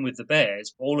the same with the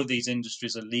bears. All of these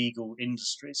industries are legal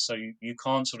industries. So you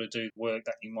can't sort of do work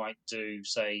that you might do,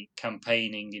 say,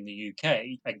 campaigning in the UK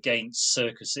against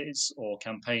circuses or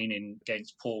campaigning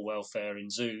against poor welfare in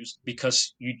zoos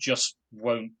because you just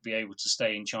won't be able to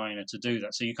stay in China to do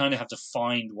that. So you kind of have to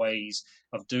find ways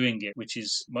of doing it, which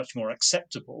is much more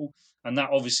acceptable. And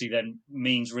that obviously then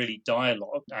means really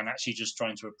dialogue and actually just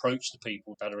trying to approach the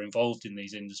people that are involved in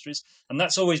these industries. And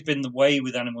that's always been the way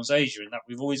with Animals Asia, in that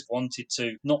we've always wanted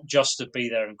to not just to be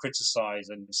there and criticize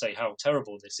and say how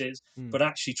terrible this is, but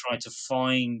actually try to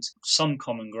find some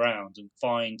common ground and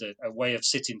find a way of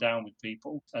sitting down with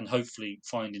people and hopefully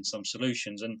finding some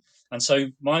solutions. And so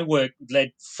my work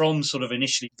led from sort of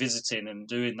initially visiting and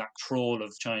doing that trawl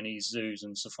of Chinese zoos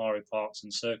and safari parks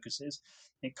and circuses.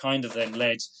 It kind of then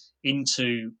led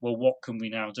into, well, what can we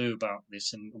now do about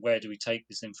this and where do we take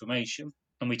this information?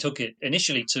 And we took it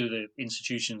initially to the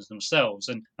institutions themselves.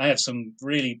 And I have some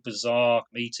really bizarre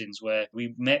meetings where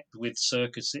we met with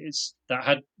circuses that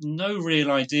had no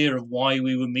real idea of why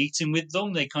we were meeting with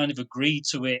them. They kind of agreed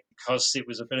to it because it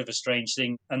was a bit of a strange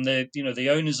thing. And the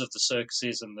owners of the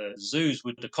circuses and the zoos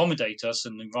would accommodate us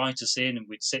and invite us in, and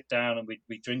we'd sit down and we'd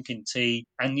be drinking tea.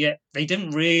 And yet they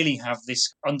didn't really have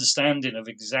this understanding of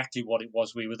exactly what it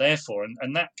was we were there for.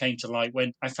 And that came to light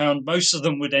when I found most of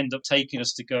them would end up taking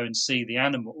us to go and see the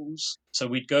animals. So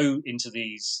we'd go into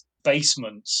these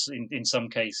basements in some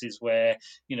cases where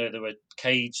there were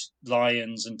caged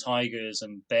lions and tigers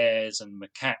and bears and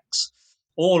macaques,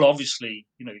 all obviously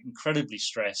incredibly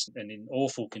stressed and in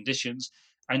awful conditions,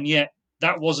 and yet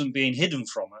that wasn't being hidden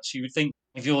from us. You would think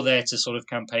if you're there to sort of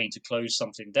campaign to close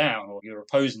something down or you're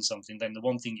opposing something, then the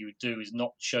one thing you would do is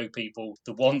not show people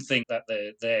the one thing that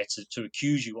they're there to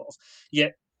accuse you of.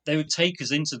 Yet they would take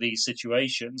us into these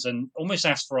situations and almost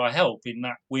ask for our help, in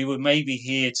that we were maybe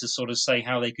here to sort of say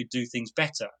how they could do things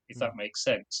better, if that makes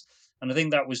sense. And I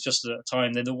think that was just at a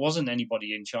time then there wasn't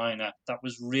anybody in China that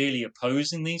was really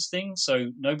opposing these things. So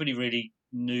nobody really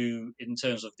knew, in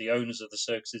terms of the owners of the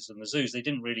circuses and the zoos, they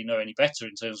didn't really know any better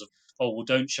in terms of, oh, well,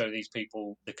 don't show these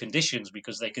people the conditions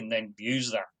because they can then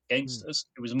use that against us.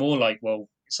 It was more like, well,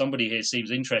 somebody here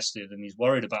seems interested and he's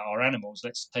worried about our animals.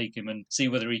 Let's take him and see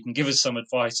whether he can give us some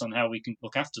advice on how we can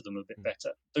look after them a bit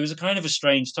better. So it was a kind of a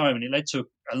strange time, and it led to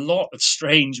a lot of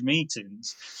strange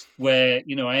meetings where,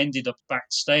 I ended up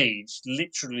backstage,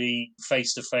 literally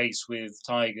face to face with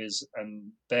tigers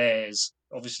and bears.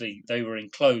 Obviously, they were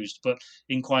enclosed, but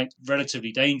in quite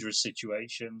relatively dangerous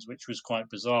situations, which was quite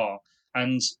bizarre.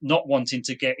 And not wanting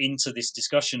to get into this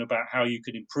discussion about how you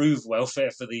could improve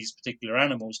welfare for these particular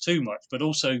animals too much, but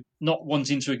also not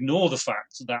wanting to ignore the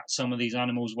fact that some of these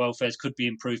animals' welfares could be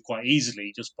improved quite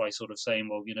easily just by sort of saying,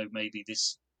 well, maybe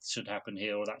this should happen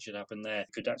here or that should happen there.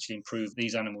 It could actually improve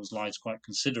these animals' lives quite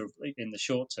considerably in the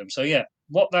short term. So yeah,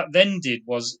 what that then did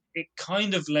was it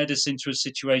kind of led us into a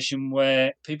situation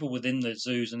where people within the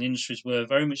zoos and industries were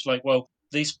very much like, well,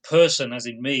 this person, as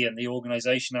in me and the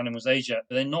organisation Animals Asia,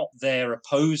 they're not there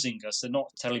opposing us. They're not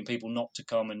telling people not to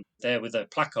come and there with their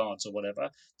placards or whatever.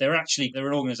 They're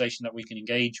an organisation that we can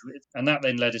engage with. And that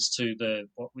then led us to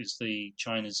what was the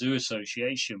China Zoo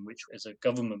Association, which is a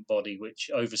government body which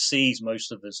oversees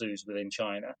most of the zoos within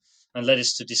China, and led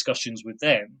us to discussions with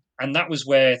them. And that was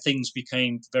where things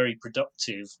became very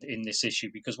productive in this issue,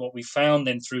 because what we found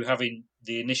then through having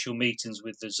the initial meetings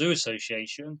with the Zoo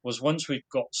Association was, once we'd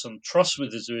got some trust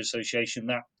with the Zoo Association,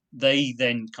 that they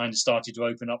then kind of started to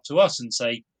open up to us and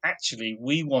say, actually,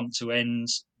 we want to end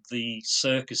the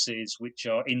circuses which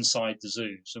are inside the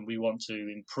zoos, and we want to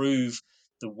improve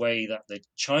the way that the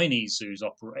Chinese zoos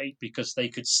operate, because they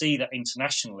could see that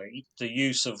internationally the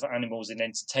use of animals in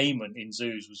entertainment in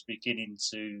zoos was beginning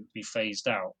to be phased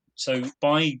out. So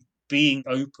by being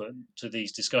open to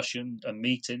these discussions and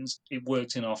meetings, it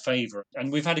worked in our favour.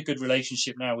 And we've had a good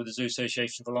relationship now with the Zoo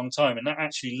Association for a long time, and that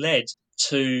actually led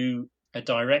to a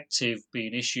directive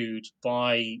being issued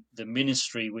by the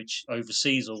ministry which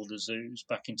oversees all the zoos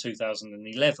back in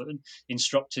 2011,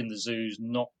 instructing the zoos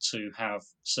not to have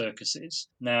circuses.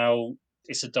 Now,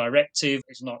 it's a directive,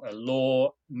 it's not a law.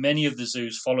 Many of the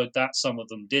zoos followed that, some of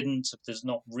them didn't. There's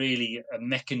not really a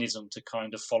mechanism to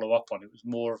kind of follow up on. It was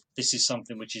more of, this is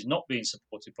something which is not being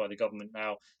supported by the government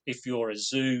now. If you're a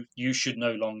zoo, you should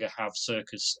no longer have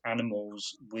circus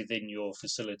animals within your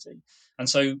facility. And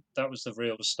so that was the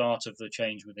real start of the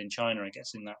change within China, I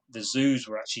guess, in that the zoos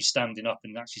were actually standing up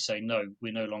and actually saying, no,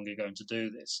 we're no longer going to do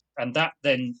this. And that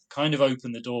then kind of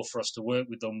opened the door for us to work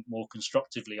with them more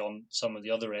constructively on some of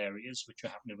the other areas which are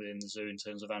happening within the zoo in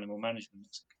terms of animal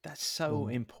management. That's so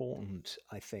important,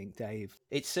 I think, Dave.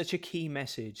 It's such a key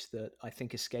message that I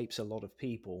think escapes a lot of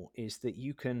people, is that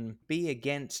you can be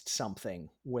against something,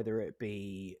 whether it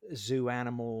be zoo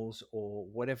animals or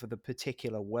whatever the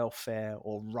particular welfare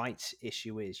or rights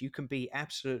issue is. You can be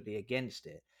absolutely against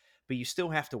it, but you still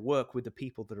have to work with the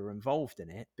people that are involved in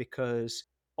it, because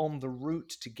on the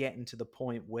route to getting to the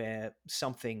point where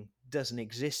something doesn't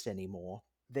exist anymore,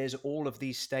 there's all of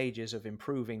these stages of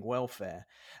improving welfare.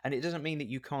 And it doesn't mean that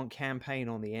you can't campaign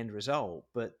on the end result,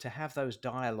 but to have those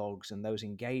dialogues and those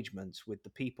engagements with the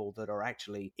people that are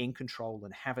actually in control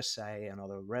and have a say and are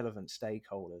the relevant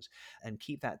stakeholders, and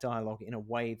keep that dialogue in a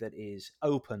way that is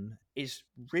open, is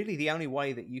really the only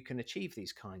way that you can achieve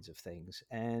these kinds of things.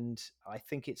 And I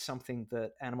think it's something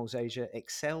that Animals Asia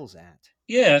excels at.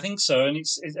 Yeah, I think so. And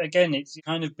it's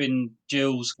kind of been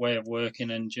Jill's way of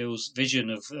working and Jill's vision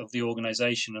of the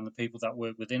organization and the people that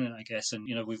work within it, I guess. And,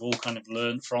 we've all kind of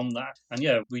learned from that. And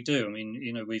yeah, we do. I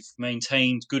mean, we've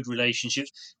maintained good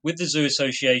relationships with the Zoo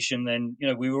Association. Then,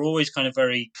 we were always kind of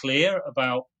very clear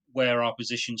about where our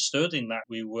position stood, in that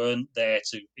we weren't there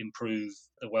to improve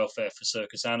the welfare for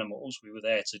circus animals. We were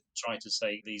there to try to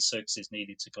say these circuses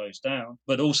needed to close down.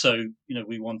 But also,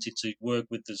 we wanted to work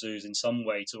with the zoos in some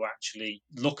way to actually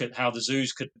look at how the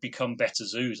zoos could become better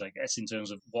zoos, I guess, in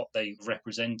terms of what they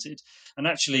represented. And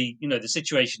actually, the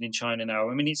situation in China now,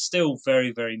 I mean, it's still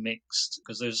very, very mixed,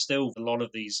 because there's still a lot of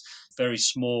these very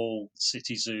small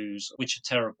city zoos, which are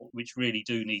terrible, which really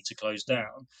do need to close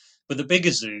down. But the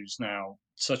bigger zoos now,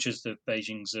 such as the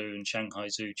Beijing Zoo and Shanghai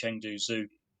Zoo, Chengdu Zoo,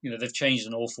 they've changed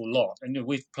an awful lot. And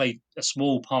we've played a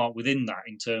small part within that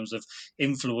in terms of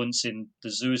influencing the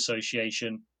Zoo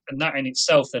Association. And that in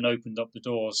itself then opened up the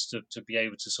doors to be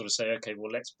able to sort of say, okay,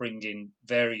 well, let's bring in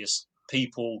various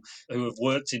people who have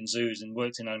worked in zoos and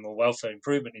worked in animal welfare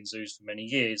improvement in zoos for many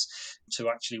years, to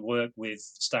actually work with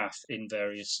staff in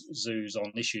various zoos on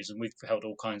issues. And we've held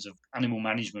all kinds of animal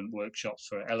management workshops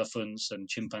for elephants and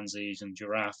chimpanzees and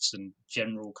giraffes, and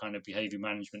general kind of behavior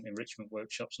management enrichment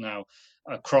workshops now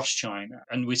across China.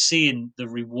 And we're seeing the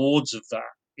rewards of that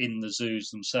in the zoos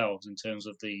themselves in terms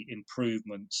of the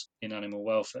improvements in animal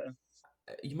welfare.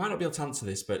 You might not be able to answer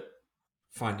this, but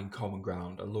finding common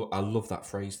ground, I love that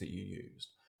phrase that you used.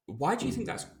 Why do you think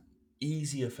that's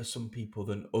easier for some people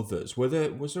than others? Was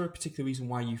there a particular reason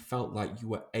why you felt like you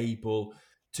were able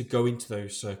to go into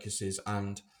those circuses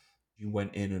and you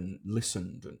went in and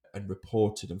listened and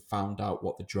reported and found out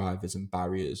what the drivers and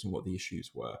barriers and what the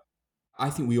issues were?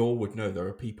 I think we all would know there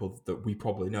are people that we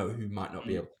probably know who might not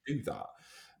be able to do that.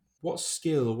 What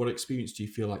skill or what experience do you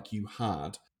feel like you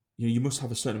had? You must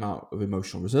have a certain amount of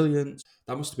emotional resilience.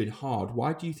 That must have been hard.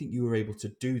 Why do you think you were able to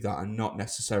do that and not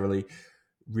necessarily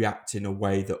react in a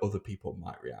way that other people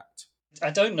might react?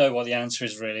 I don't know what the answer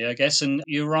is really, I guess. And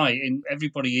you're right,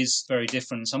 everybody is very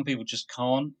different. Some people just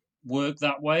can't work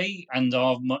that way and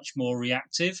are much more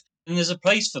reactive. And there's a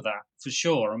place for that, for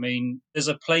sure. I mean, there's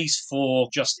a place for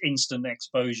just instant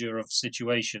exposure of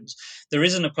situations. There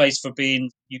isn't a place for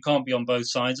you can't be on both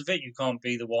sides of it. You can't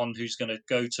be the one who's going to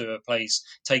go to a place,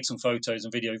 take some photos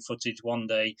and video footage one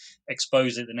day,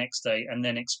 expose it the next day, and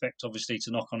then expect, obviously,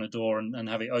 to knock on a door and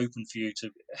have it open for you to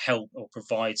help or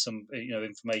provide some,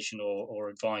 information or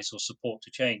advice or support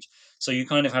to change. So you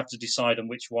kind of have to decide on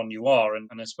which one you are. And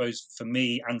I suppose for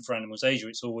me and for Animals Asia,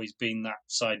 it's always been that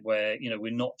side where,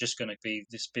 we're not just going to be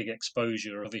this big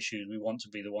exposure of issues. We want to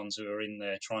be the ones who are in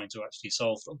there trying to actually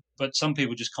solve them. But some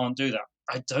people just can't do that.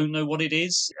 I don't know what it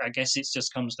is. I guess it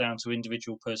just comes down to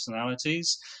individual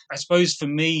personalities. I suppose for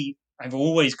me, I've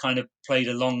always kind of played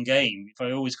a long game.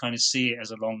 I always kind of see it as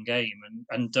a long game,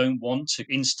 and don't want to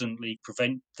instantly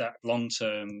prevent that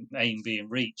long-term aim being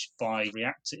reached by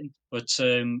reacting. But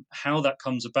how that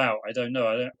comes about, I don't know.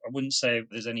 I wouldn't say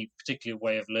there's any particular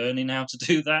way of learning how to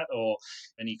do that, or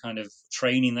any kind of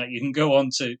training that you can go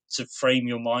on to frame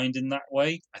your mind in that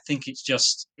way. I think it is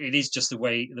just the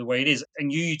way it is.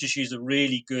 And you just used a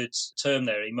really good term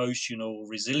there, emotional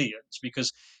resilience,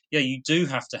 because yeah, you do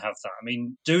have to have that. I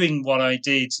mean, doing what I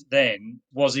did then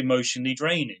was emotionally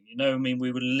draining. I mean,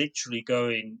 we were literally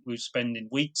we were spending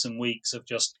weeks and weeks of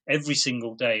just every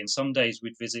single day. And some days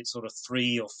we'd visit sort of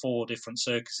 3 or 4 different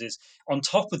circuses. On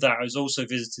top of that, I was also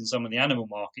visiting some of the animal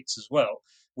markets as well,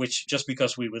 which just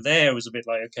because we were there was a bit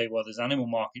like, okay, well, there's animal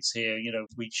markets here,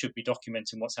 we should be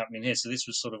documenting what's happening here. So this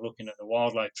was sort of looking at the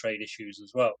wildlife trade issues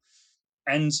as well,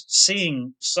 and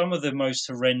seeing some of the most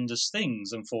horrendous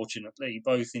things, unfortunately,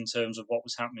 both in terms of what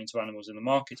was happening to animals in the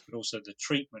markets, but also the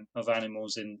treatment of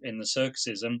animals in the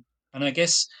circuses. And I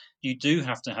guess you do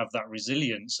have to have that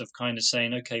resilience of kind of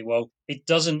saying, okay, well, it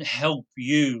doesn't help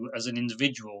you as an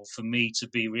individual for me to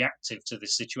be reactive to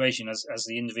this situation as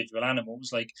the individual animals.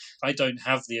 Like, I don't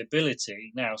have the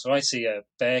ability now. So I see a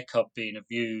bear cub being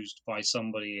abused by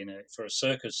somebody for a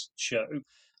circus show.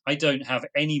 I don't have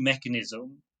any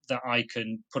mechanism that I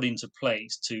can put into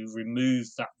place to remove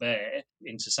that bear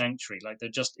into sanctuary. Like, there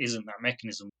just isn't that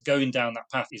mechanism. Going down that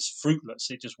path is fruitless.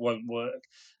 It just won't work.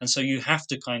 And so you have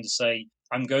to kind of say,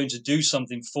 I'm going to do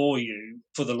something for you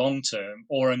for the long term,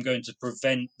 or I'm going to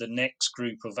prevent the next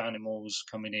group of animals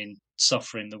coming in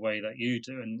suffering the way that you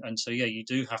do. And so, yeah, you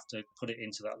do have to put it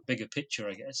into that bigger picture,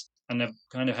 I guess. And I've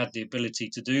kind of had the ability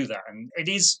to do that. And it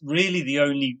is really the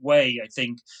only way, I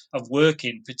think, of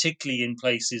working, particularly in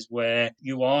places where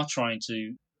you are trying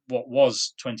to, what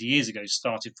was 20 years ago,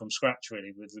 started from scratch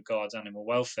really with regards to animal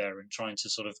welfare, and trying to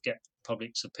sort of get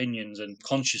public's opinions and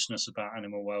consciousness about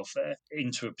animal welfare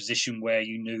into a position where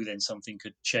you knew then something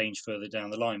could change further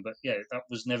down the line. But yeah, that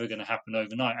was never going to happen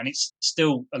overnight, and it's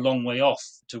still a long way off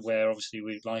to where obviously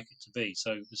we'd like it to be.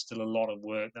 So there's still a lot of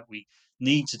work that we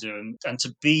need to do, and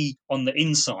to be on the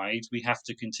inside, we have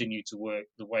to continue to work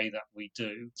the way that we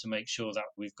do to make sure that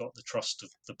we've got the trust of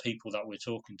the people that we're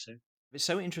talking to. It's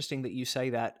so interesting that you say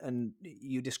that, and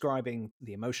you describing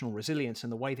the emotional resilience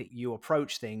and the way that you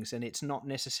approach things. And it's not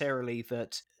necessarily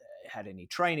that had any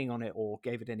training on it or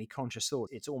gave it any conscious thought.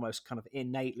 It's almost kind of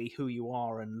innately who you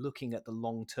are, and looking at the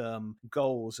long-term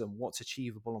goals and what's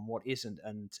achievable and what isn't.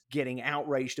 And getting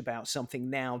outraged about something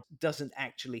now doesn't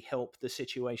actually help the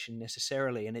situation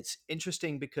necessarily. And it's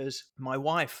interesting because my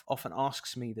wife often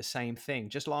asks me the same thing.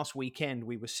 Just last weekend,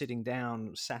 we were sitting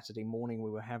down Saturday morning, we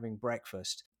were having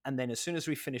breakfast. And then as soon as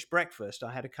we finished breakfast,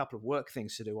 I had a couple of work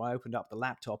things to do. I opened up the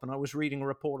laptop and I was reading a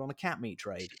report on a cat meat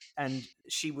trade. And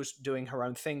she was doing her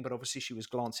own thing, but obviously she was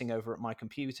glancing over at my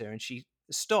computer, and she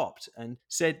stopped and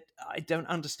said, I don't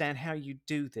understand how you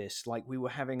do this. Like, we were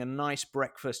having a nice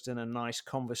breakfast and a nice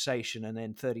conversation, and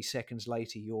then 30 seconds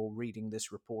later, you're reading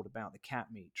this report about the cat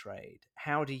meat trade.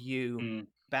 How do you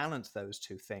balance those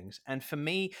two things? And for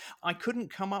me, I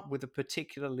couldn't come up with a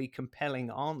particularly compelling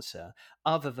answer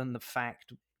other than the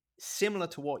fact, similar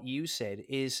to what you said,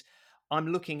 is I'm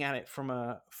looking at it from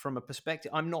a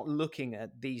perspective. I'm not looking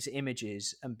at these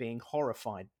images and being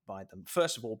horrified by them.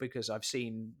 First of all, because I've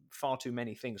seen far too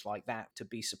many things like that to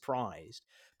be surprised,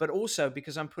 but also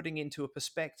because I'm putting into a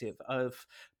perspective of,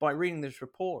 by reading this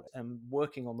report and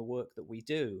working on the work that we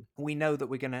do, we know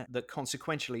that that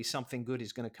consequentially something good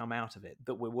is going to come out of it,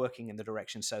 that we're working in the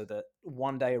direction so that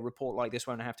one day a report like this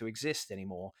won't have to exist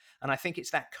anymore. And I think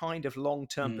it's that kind of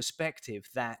long-term perspective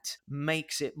that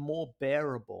makes it more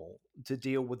bearable to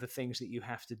deal with the things that you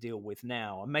have to deal with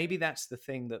now. And maybe that's the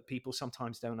thing that people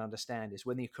sometimes don't understand, is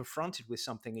when you're confronted with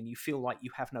something and you feel like you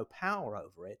have no power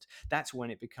over it, that's when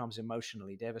it becomes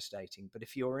emotionally devastating. But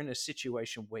if you're in a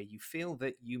situation where you feel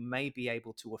that you may be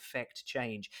able to affect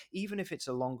change, even if it's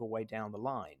a longer way down the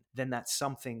line, then that's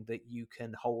something that you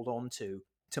can hold on to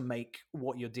make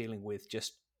what you're dealing with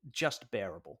just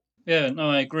bearable. Yeah, no,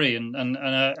 I agree, and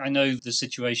I know the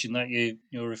situation that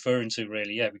you're referring to,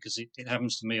 really, yeah, because it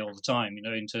happens to me all the time.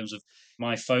 In terms of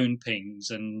my phone pings,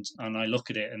 and I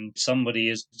look at it, and somebody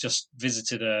has just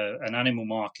visited an animal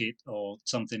market or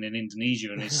something in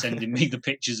Indonesia, and is sending me the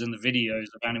pictures and the videos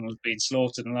of animals being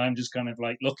slaughtered, and I'm just kind of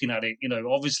like looking at it,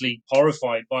 obviously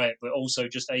horrified by it, but also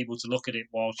just able to look at it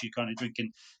whilst you're kind of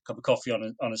drinking a cup of coffee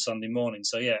on a Sunday morning.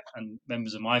 So yeah, and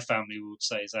members of my family would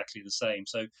say exactly the same.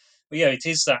 So. But yeah, it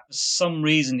is that, for some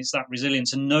reason, it's that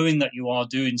resilience, and knowing that you are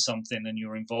doing something and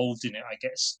you're involved in it, I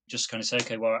guess, just kind of say,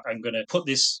 okay, well, I'm going to put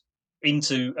this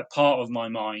into a part of my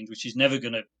mind, which is never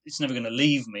going to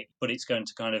leave me, but it's going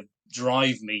to kind of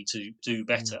drive me to do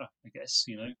better, I guess,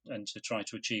 and to try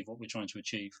to achieve what we're trying to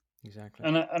achieve. Exactly.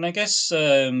 And I guess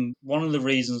one of the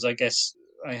reasons, I guess,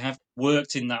 I have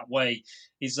worked in that way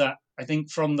is that I think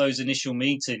from those initial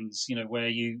meetings, where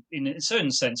you, in a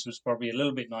certain sense, was probably a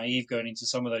little bit naive going into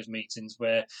some of those meetings,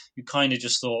 where you kind of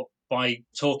just thought by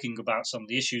talking about some of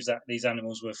the issues that these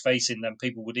animals were facing, then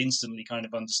people would instantly kind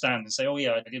of understand and say, oh,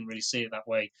 yeah, I didn't really see it that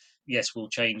way. Yes, we'll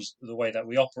change the way that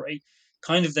we operate.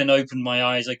 kind of then opened my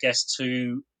eyes, I guess,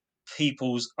 to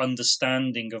people's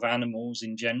understanding of animals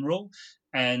in general,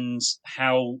 and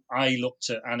how I looked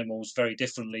at animals very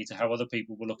differently to how other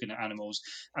people were looking at animals,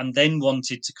 and then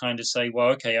wanted to kind of say, well,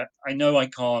 okay, I know I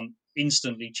can't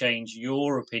instantly change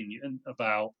your opinion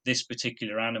about this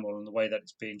particular animal and the way that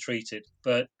it's being treated,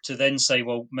 but to then say,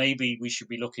 well, maybe we should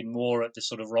be looking more at the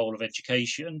sort of role of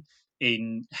education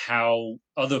in how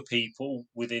other people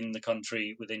within the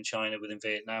country, within China, within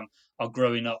Vietnam, are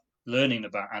growing up learning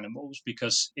about animals.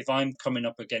 Because if I'm coming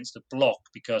up against a block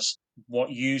because what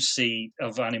you see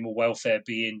of animal welfare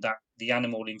being that the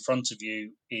animal in front of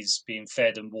you is being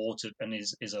fed and watered and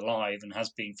is alive and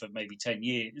has been for maybe 10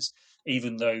 years,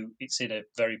 even though it's in a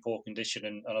very poor condition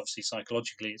and obviously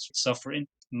psychologically it's suffering,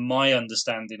 my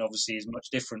understanding obviously is much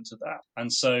different to that.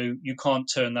 And so you can't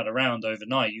turn that around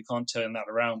overnight. You can't turn that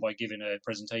around by giving a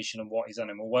presentation on what is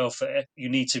animal welfare. You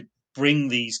need to bring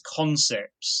these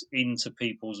concepts into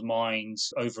people's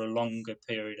minds over a longer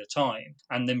period of time,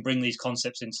 and then bring these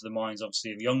concepts into the minds,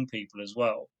 obviously, of young people as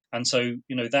well. And so,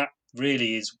 that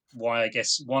really is why I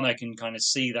guess, one, I can kind of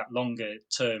see that longer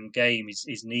term game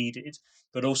is needed,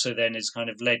 but also then has kind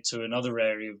of led to another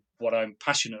area of what I'm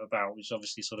passionate about, which is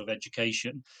obviously sort of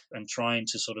education, and trying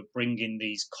to sort of bring in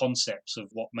these concepts of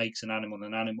what makes an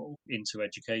animal into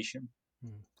education.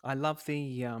 I love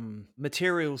the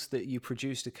materials that you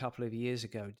produced a couple of years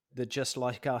ago. The Just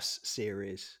Like Us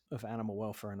series of animal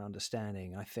welfare and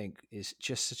understanding, I think, is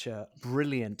just such a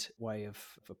brilliant way of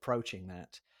approaching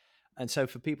that. And so,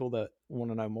 for people that want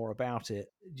to know more about it,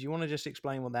 do you want to just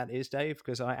explain what that is, Dave?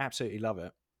 Because I absolutely love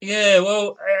it. Yeah,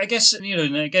 well, I guess, and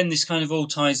again, this kind of all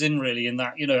ties in really in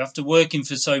that, after working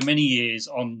for so many years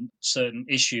on certain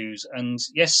issues and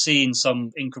yes, seeing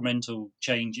some incremental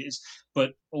changes,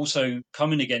 but also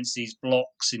coming against these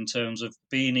blocks in terms of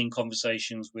being in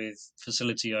conversations with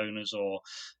facility owners or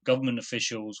government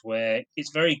officials where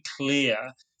it's very clear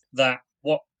that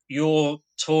what you're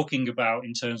talking about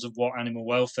in terms of what animal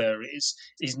welfare is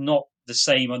not the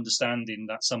same understanding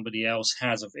that somebody else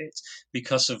has of it,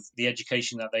 because of the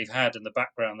education that they've had and the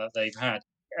background that they've had.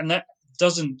 And that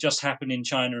doesn't just happen in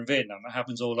China and Vietnam. It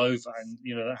happens all over. And,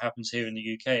 that happens here in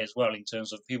the UK as well, in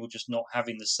terms of people just not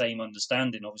having the same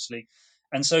understanding, obviously.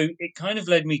 And so it kind of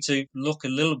led me to look a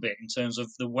little bit in terms of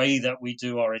the way that we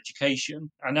do our education.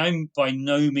 And I'm by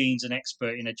no means an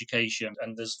expert in education,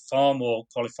 and there's far more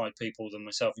qualified people than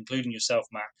myself, including yourself,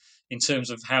 Matt, in terms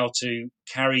of how to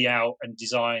carry out and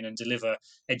design and deliver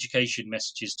education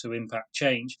messages to impact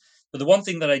change. But the one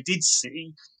thing that I did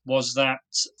see was that,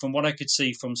 from what I could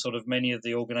see from sort of many of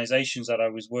the organizations that I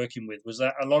was working with, was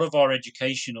that a lot of our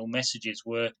educational messages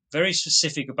were very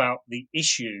specific about the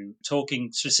issue, talking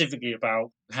specifically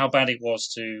about how bad it was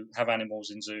to have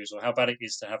animals in zoos or how bad it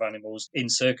is to have animals in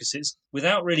circuses,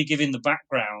 without really giving the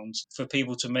background for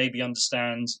people to maybe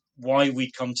understand why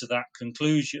we'd come to that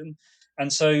conclusion.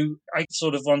 And so I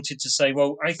sort of wanted to say,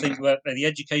 well, I think that the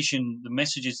education, the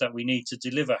messages that we need to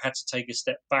deliver had to take a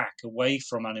step back away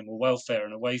from animal welfare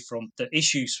and away from the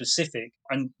issue specific,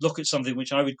 and look at something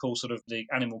which I would call sort of the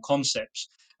animal concepts.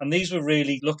 And these were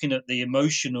really looking at the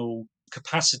emotional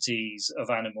capacities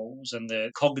of animals and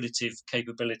the cognitive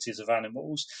capabilities of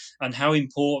animals, and how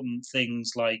important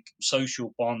things like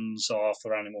social bonds are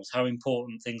for animals, how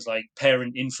important things like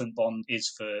parent infant bond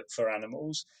is for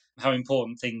animals, how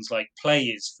important things like play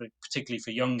is, particularly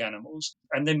for young animals.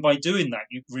 And then by doing that,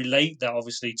 you relate that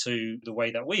obviously to the way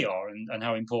that we are, and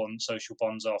how important social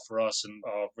bonds are for us and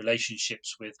our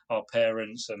relationships with our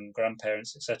parents and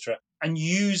grandparents, etc. And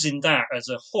using that as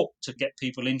a hook to get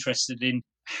people interested in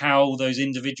how those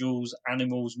individuals'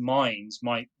 animals' minds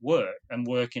might work, and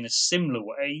work in a similar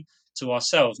way to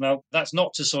ourselves. Now, that's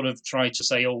not to sort of try to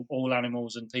say all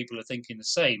animals and people are thinking the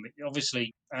same.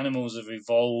 Obviously, animals have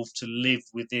evolved to live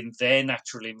within their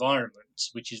natural environment,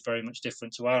 which is very much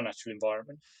different to our natural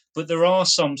environment. But there are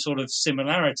some sort of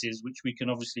similarities which we can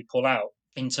obviously pull out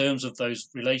in terms of those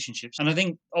relationships. And I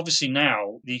think obviously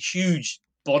now the huge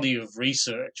body of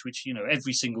research, which,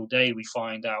 every single day we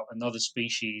find out another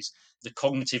species, the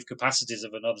cognitive capacities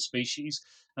of another species,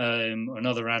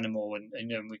 another animal, and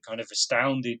we're kind of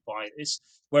astounded by this.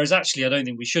 Whereas actually, I don't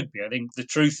think we should be. I think the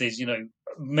truth is,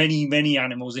 many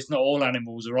animals, if not all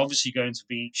animals, are obviously going to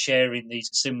be sharing these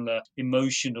similar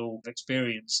emotional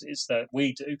experiences that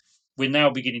we do. We're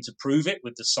now beginning to prove it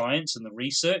with the science and the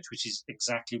research, which is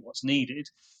exactly what's needed.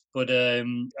 But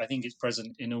I think it's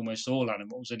present in almost all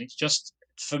animals, and it's just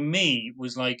for me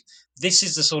was like, this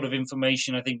is the sort of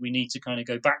information I think we need to kind of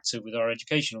go back to with our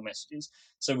educational messages.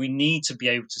 So we need to be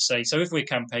able to say, so if we're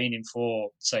campaigning for,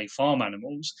 say, farm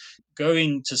animals,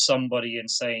 going to somebody and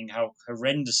saying how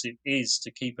horrendous it is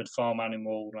to keep a farm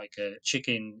animal like a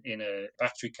chicken in a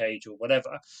battery cage or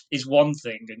whatever is one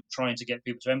thing, and trying to get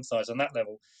people to empathize on that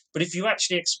level. But if you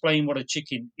actually explain what a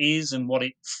chicken is and what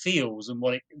it feels and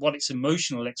what its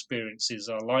emotional experiences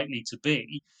are likely to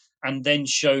be, and then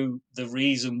show the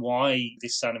reason why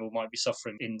this animal might be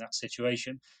suffering in that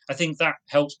situation, I think that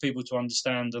helps people to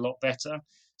understand a lot better.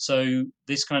 So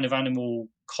this kind of animal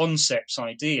concepts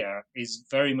idea is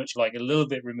very much like a little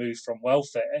bit removed from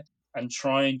welfare, and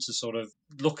trying to sort of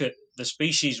look at the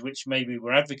species which maybe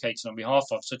we're advocating on behalf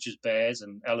of, such as bears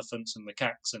and elephants and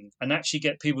macaques, and actually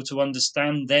get people to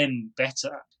understand them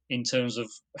better in terms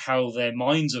of how their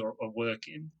minds are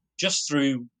working, just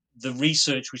through the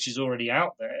research which is already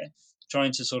out there,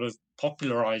 trying to sort of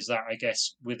popularize that, I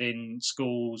guess, within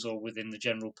schools or within the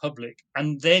general public.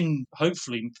 And then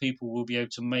hopefully people will be able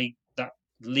to make that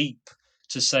leap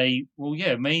to say, well,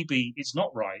 yeah, maybe it's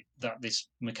not right that this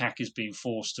macaque is being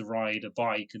forced to ride a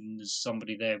bike and there's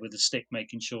somebody there with a stick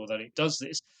making sure that it does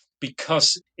this,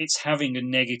 because it's having a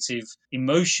negative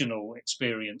emotional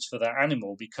experience for that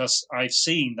animal, because I've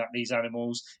seen that these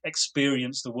animals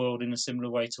experience the world in a similar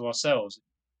way to ourselves.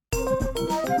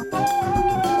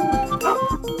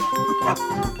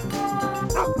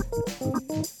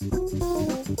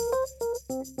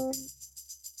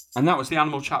 And that was the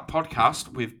Animal Chat podcast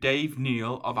with Dave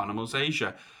Neale of Animals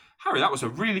Asia. Harry, that was a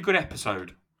really good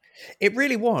episode. It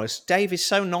really was. Dave is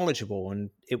so knowledgeable, and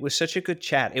it was such a good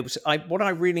chat. It was what I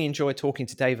really enjoyed talking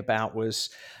to Dave about was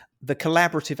the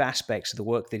collaborative aspects of the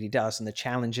work that he does and the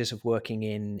challenges of working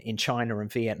in China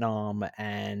and Vietnam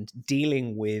and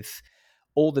dealing with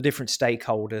all the different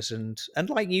stakeholders. And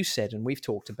like you said, and we've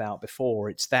talked about before,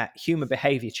 it's that human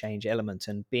behavior change element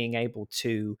and being able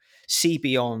to see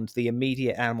beyond the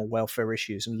immediate animal welfare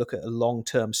issues and look at a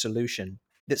long-term solution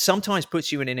that sometimes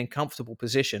puts you in an uncomfortable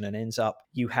position and ends up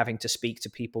you having to speak to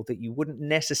people that you wouldn't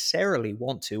necessarily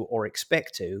want to or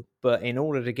expect to. But in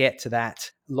order to get to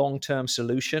that long-term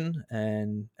solution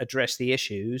and address the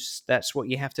issues, that's what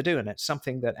you have to do. And it's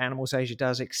something that Animals Asia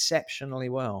does exceptionally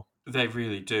well. They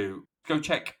really do. Go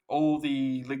check all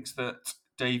the links that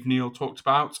Dave Neale talked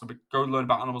about. Go learn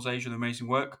about Animals Asia and the amazing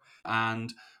work.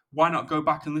 And why not go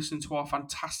back and listen to our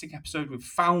fantastic episode with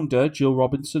founder Jill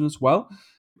Robinson as well.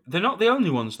 They're not the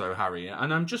only ones though, Harry.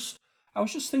 And I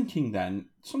was just thinking then,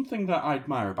 something that I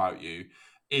admire about you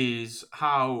is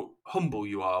how humble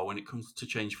you are when it comes to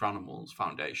Change for Animals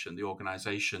Foundation, the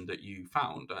organisation that you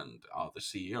found and are the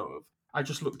CEO of. I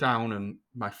just looked down on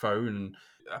my phone and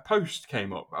a post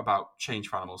came up about Change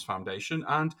for Animals Foundation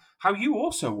and how you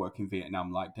also work in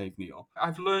Vietnam like Dave Neale.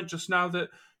 I've learned just now that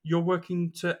you're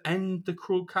working to end the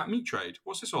cruel cat meat trade.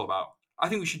 What's this all about? I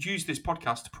think we should use this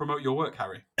podcast to promote your work,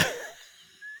 Harry.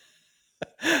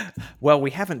 Well,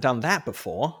 we haven't done that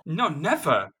before. No,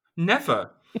 never.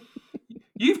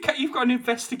 You've got an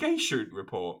investigation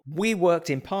report. We worked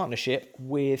in partnership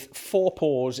with Four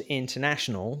Paws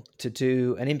International to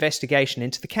do an investigation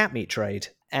into the cat meat trade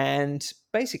and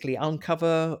basically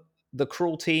uncover the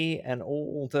cruelty and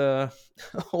all the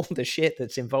shit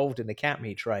that's involved in the cat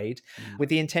meat trade with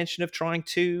the intention of trying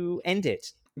to end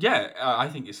it. Yeah, I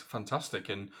think it's fantastic,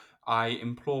 and I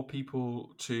implore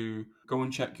people to go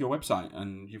and check your website,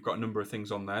 and you've got a number of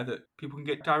things on there that people can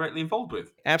get directly involved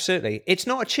with. Absolutely. It's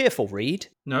not a cheerful read.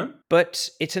 No? But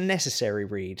it's a necessary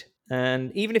read.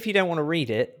 And even if you don't want to read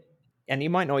it, and you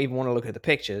might not even want to look at the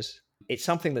pictures, it's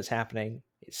something that's happening.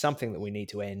 It's something that we need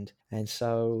to end. And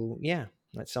so, yeah,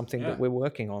 that's something that we're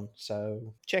working on.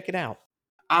 So check it out.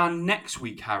 And next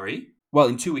week, Harry, well,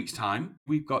 in 2 weeks' time,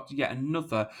 we've got yet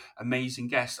another amazing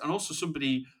guest and also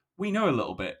somebody we know a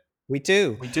little bit. We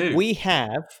do. We do. We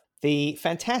have the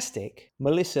fantastic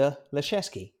Melissa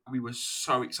Leszewski. We were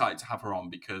so excited to have her on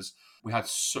because we had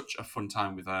such a fun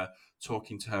time with her,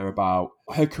 talking to her about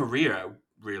her career,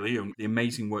 really, and the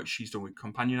amazing work she's done with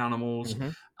companion animals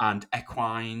and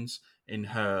equines in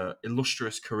her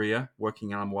illustrious career working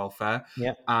in animal welfare.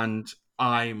 Yeah. And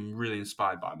I'm really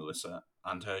inspired by Melissa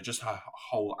and her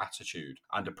whole attitude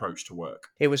and approach to work.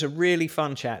 It was a really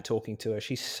fun chat talking to her.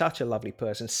 She's such a lovely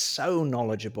person, so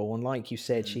knowledgeable. And like you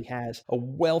said, she has a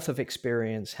wealth of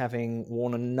experience, having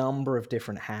worn a number of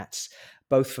different hats,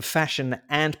 both for fashion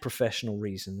and professional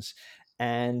reasons.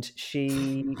 And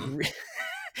she...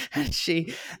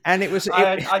 and it was...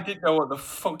 I didn't know what the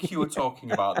fuck you were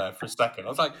talking about there for a second. I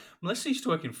was like, Melissa used to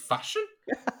work in fashion?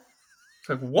 It's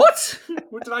like, what?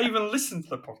 Did I even listen to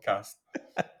the podcast?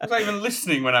 Was I even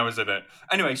listening when I was in it?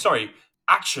 Anyway, sorry.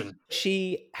 Action.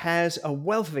 She has a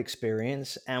wealth of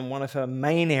experience, and one of her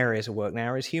main areas of work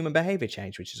now is human behavior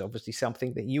change, which is obviously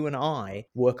something that you and I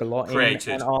work a lot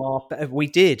Created. in. We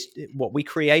did what we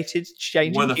created,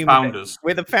 changing We're the human. founders.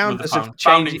 We're the founders of Founding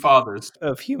changing fathers.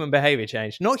 of human behavior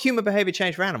change, not human behavior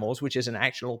change for animals, which is an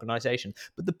actual organization,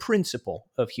 but the principle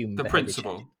of human The behavior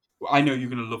principle. change. I know you're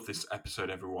going to love this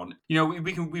episode, everyone. You know,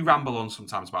 we ramble on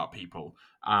sometimes about people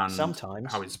and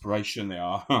Sometimes. how inspiration they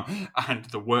are and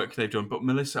the work they've done. But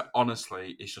Melissa,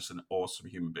 honestly, is just an awesome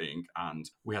human being, and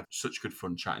we had such good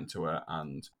fun chatting to her.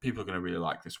 And people are going to really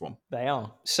like this one. They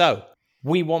are. So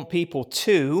we want people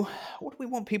to. What do we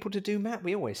want people to do, Matt?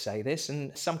 We always say this,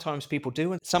 and sometimes people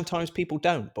do, and sometimes people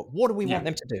don't. But what do we want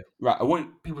them to do? Right, I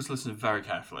want people to listen very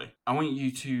carefully. I want you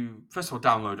to, first of all,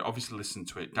 download it, obviously listen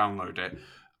to it, download it,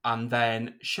 and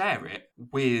then share it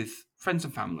with friends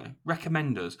and family.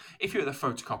 Recommend us. If you're at the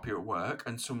photocopier at work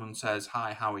and someone says,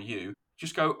 "Hi, how are you?"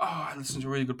 just go, "Oh, I listened to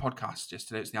a really good podcast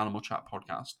yesterday. It's the Animal Chat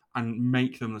podcast," and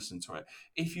make them listen to it.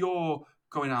 If you're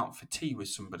going out for tea with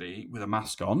somebody with a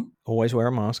mask on, Always wear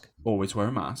a mask. always wear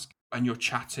a mask, and you're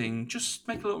chatting, just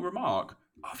make a little remark.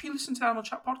 "Oh, have you listened to the Animal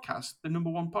Chat podcast, the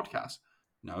 #1 podcast?"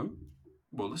 No?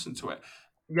 We'll listen to it.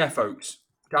 Yeah, folks,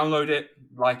 download it,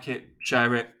 like it,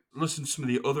 share it, listen to some of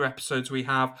the other episodes we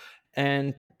have.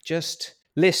 And just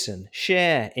listen,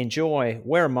 share, enjoy,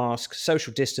 wear a mask,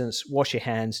 social distance, wash your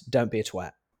hands, don't be a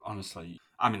twat. Honestly,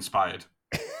 I'm inspired.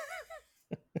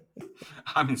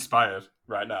 I'm inspired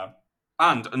right now.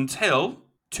 And until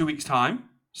 2 weeks' time,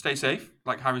 stay safe,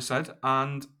 like Harry said,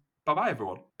 and bye-bye,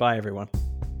 everyone. Bye, everyone.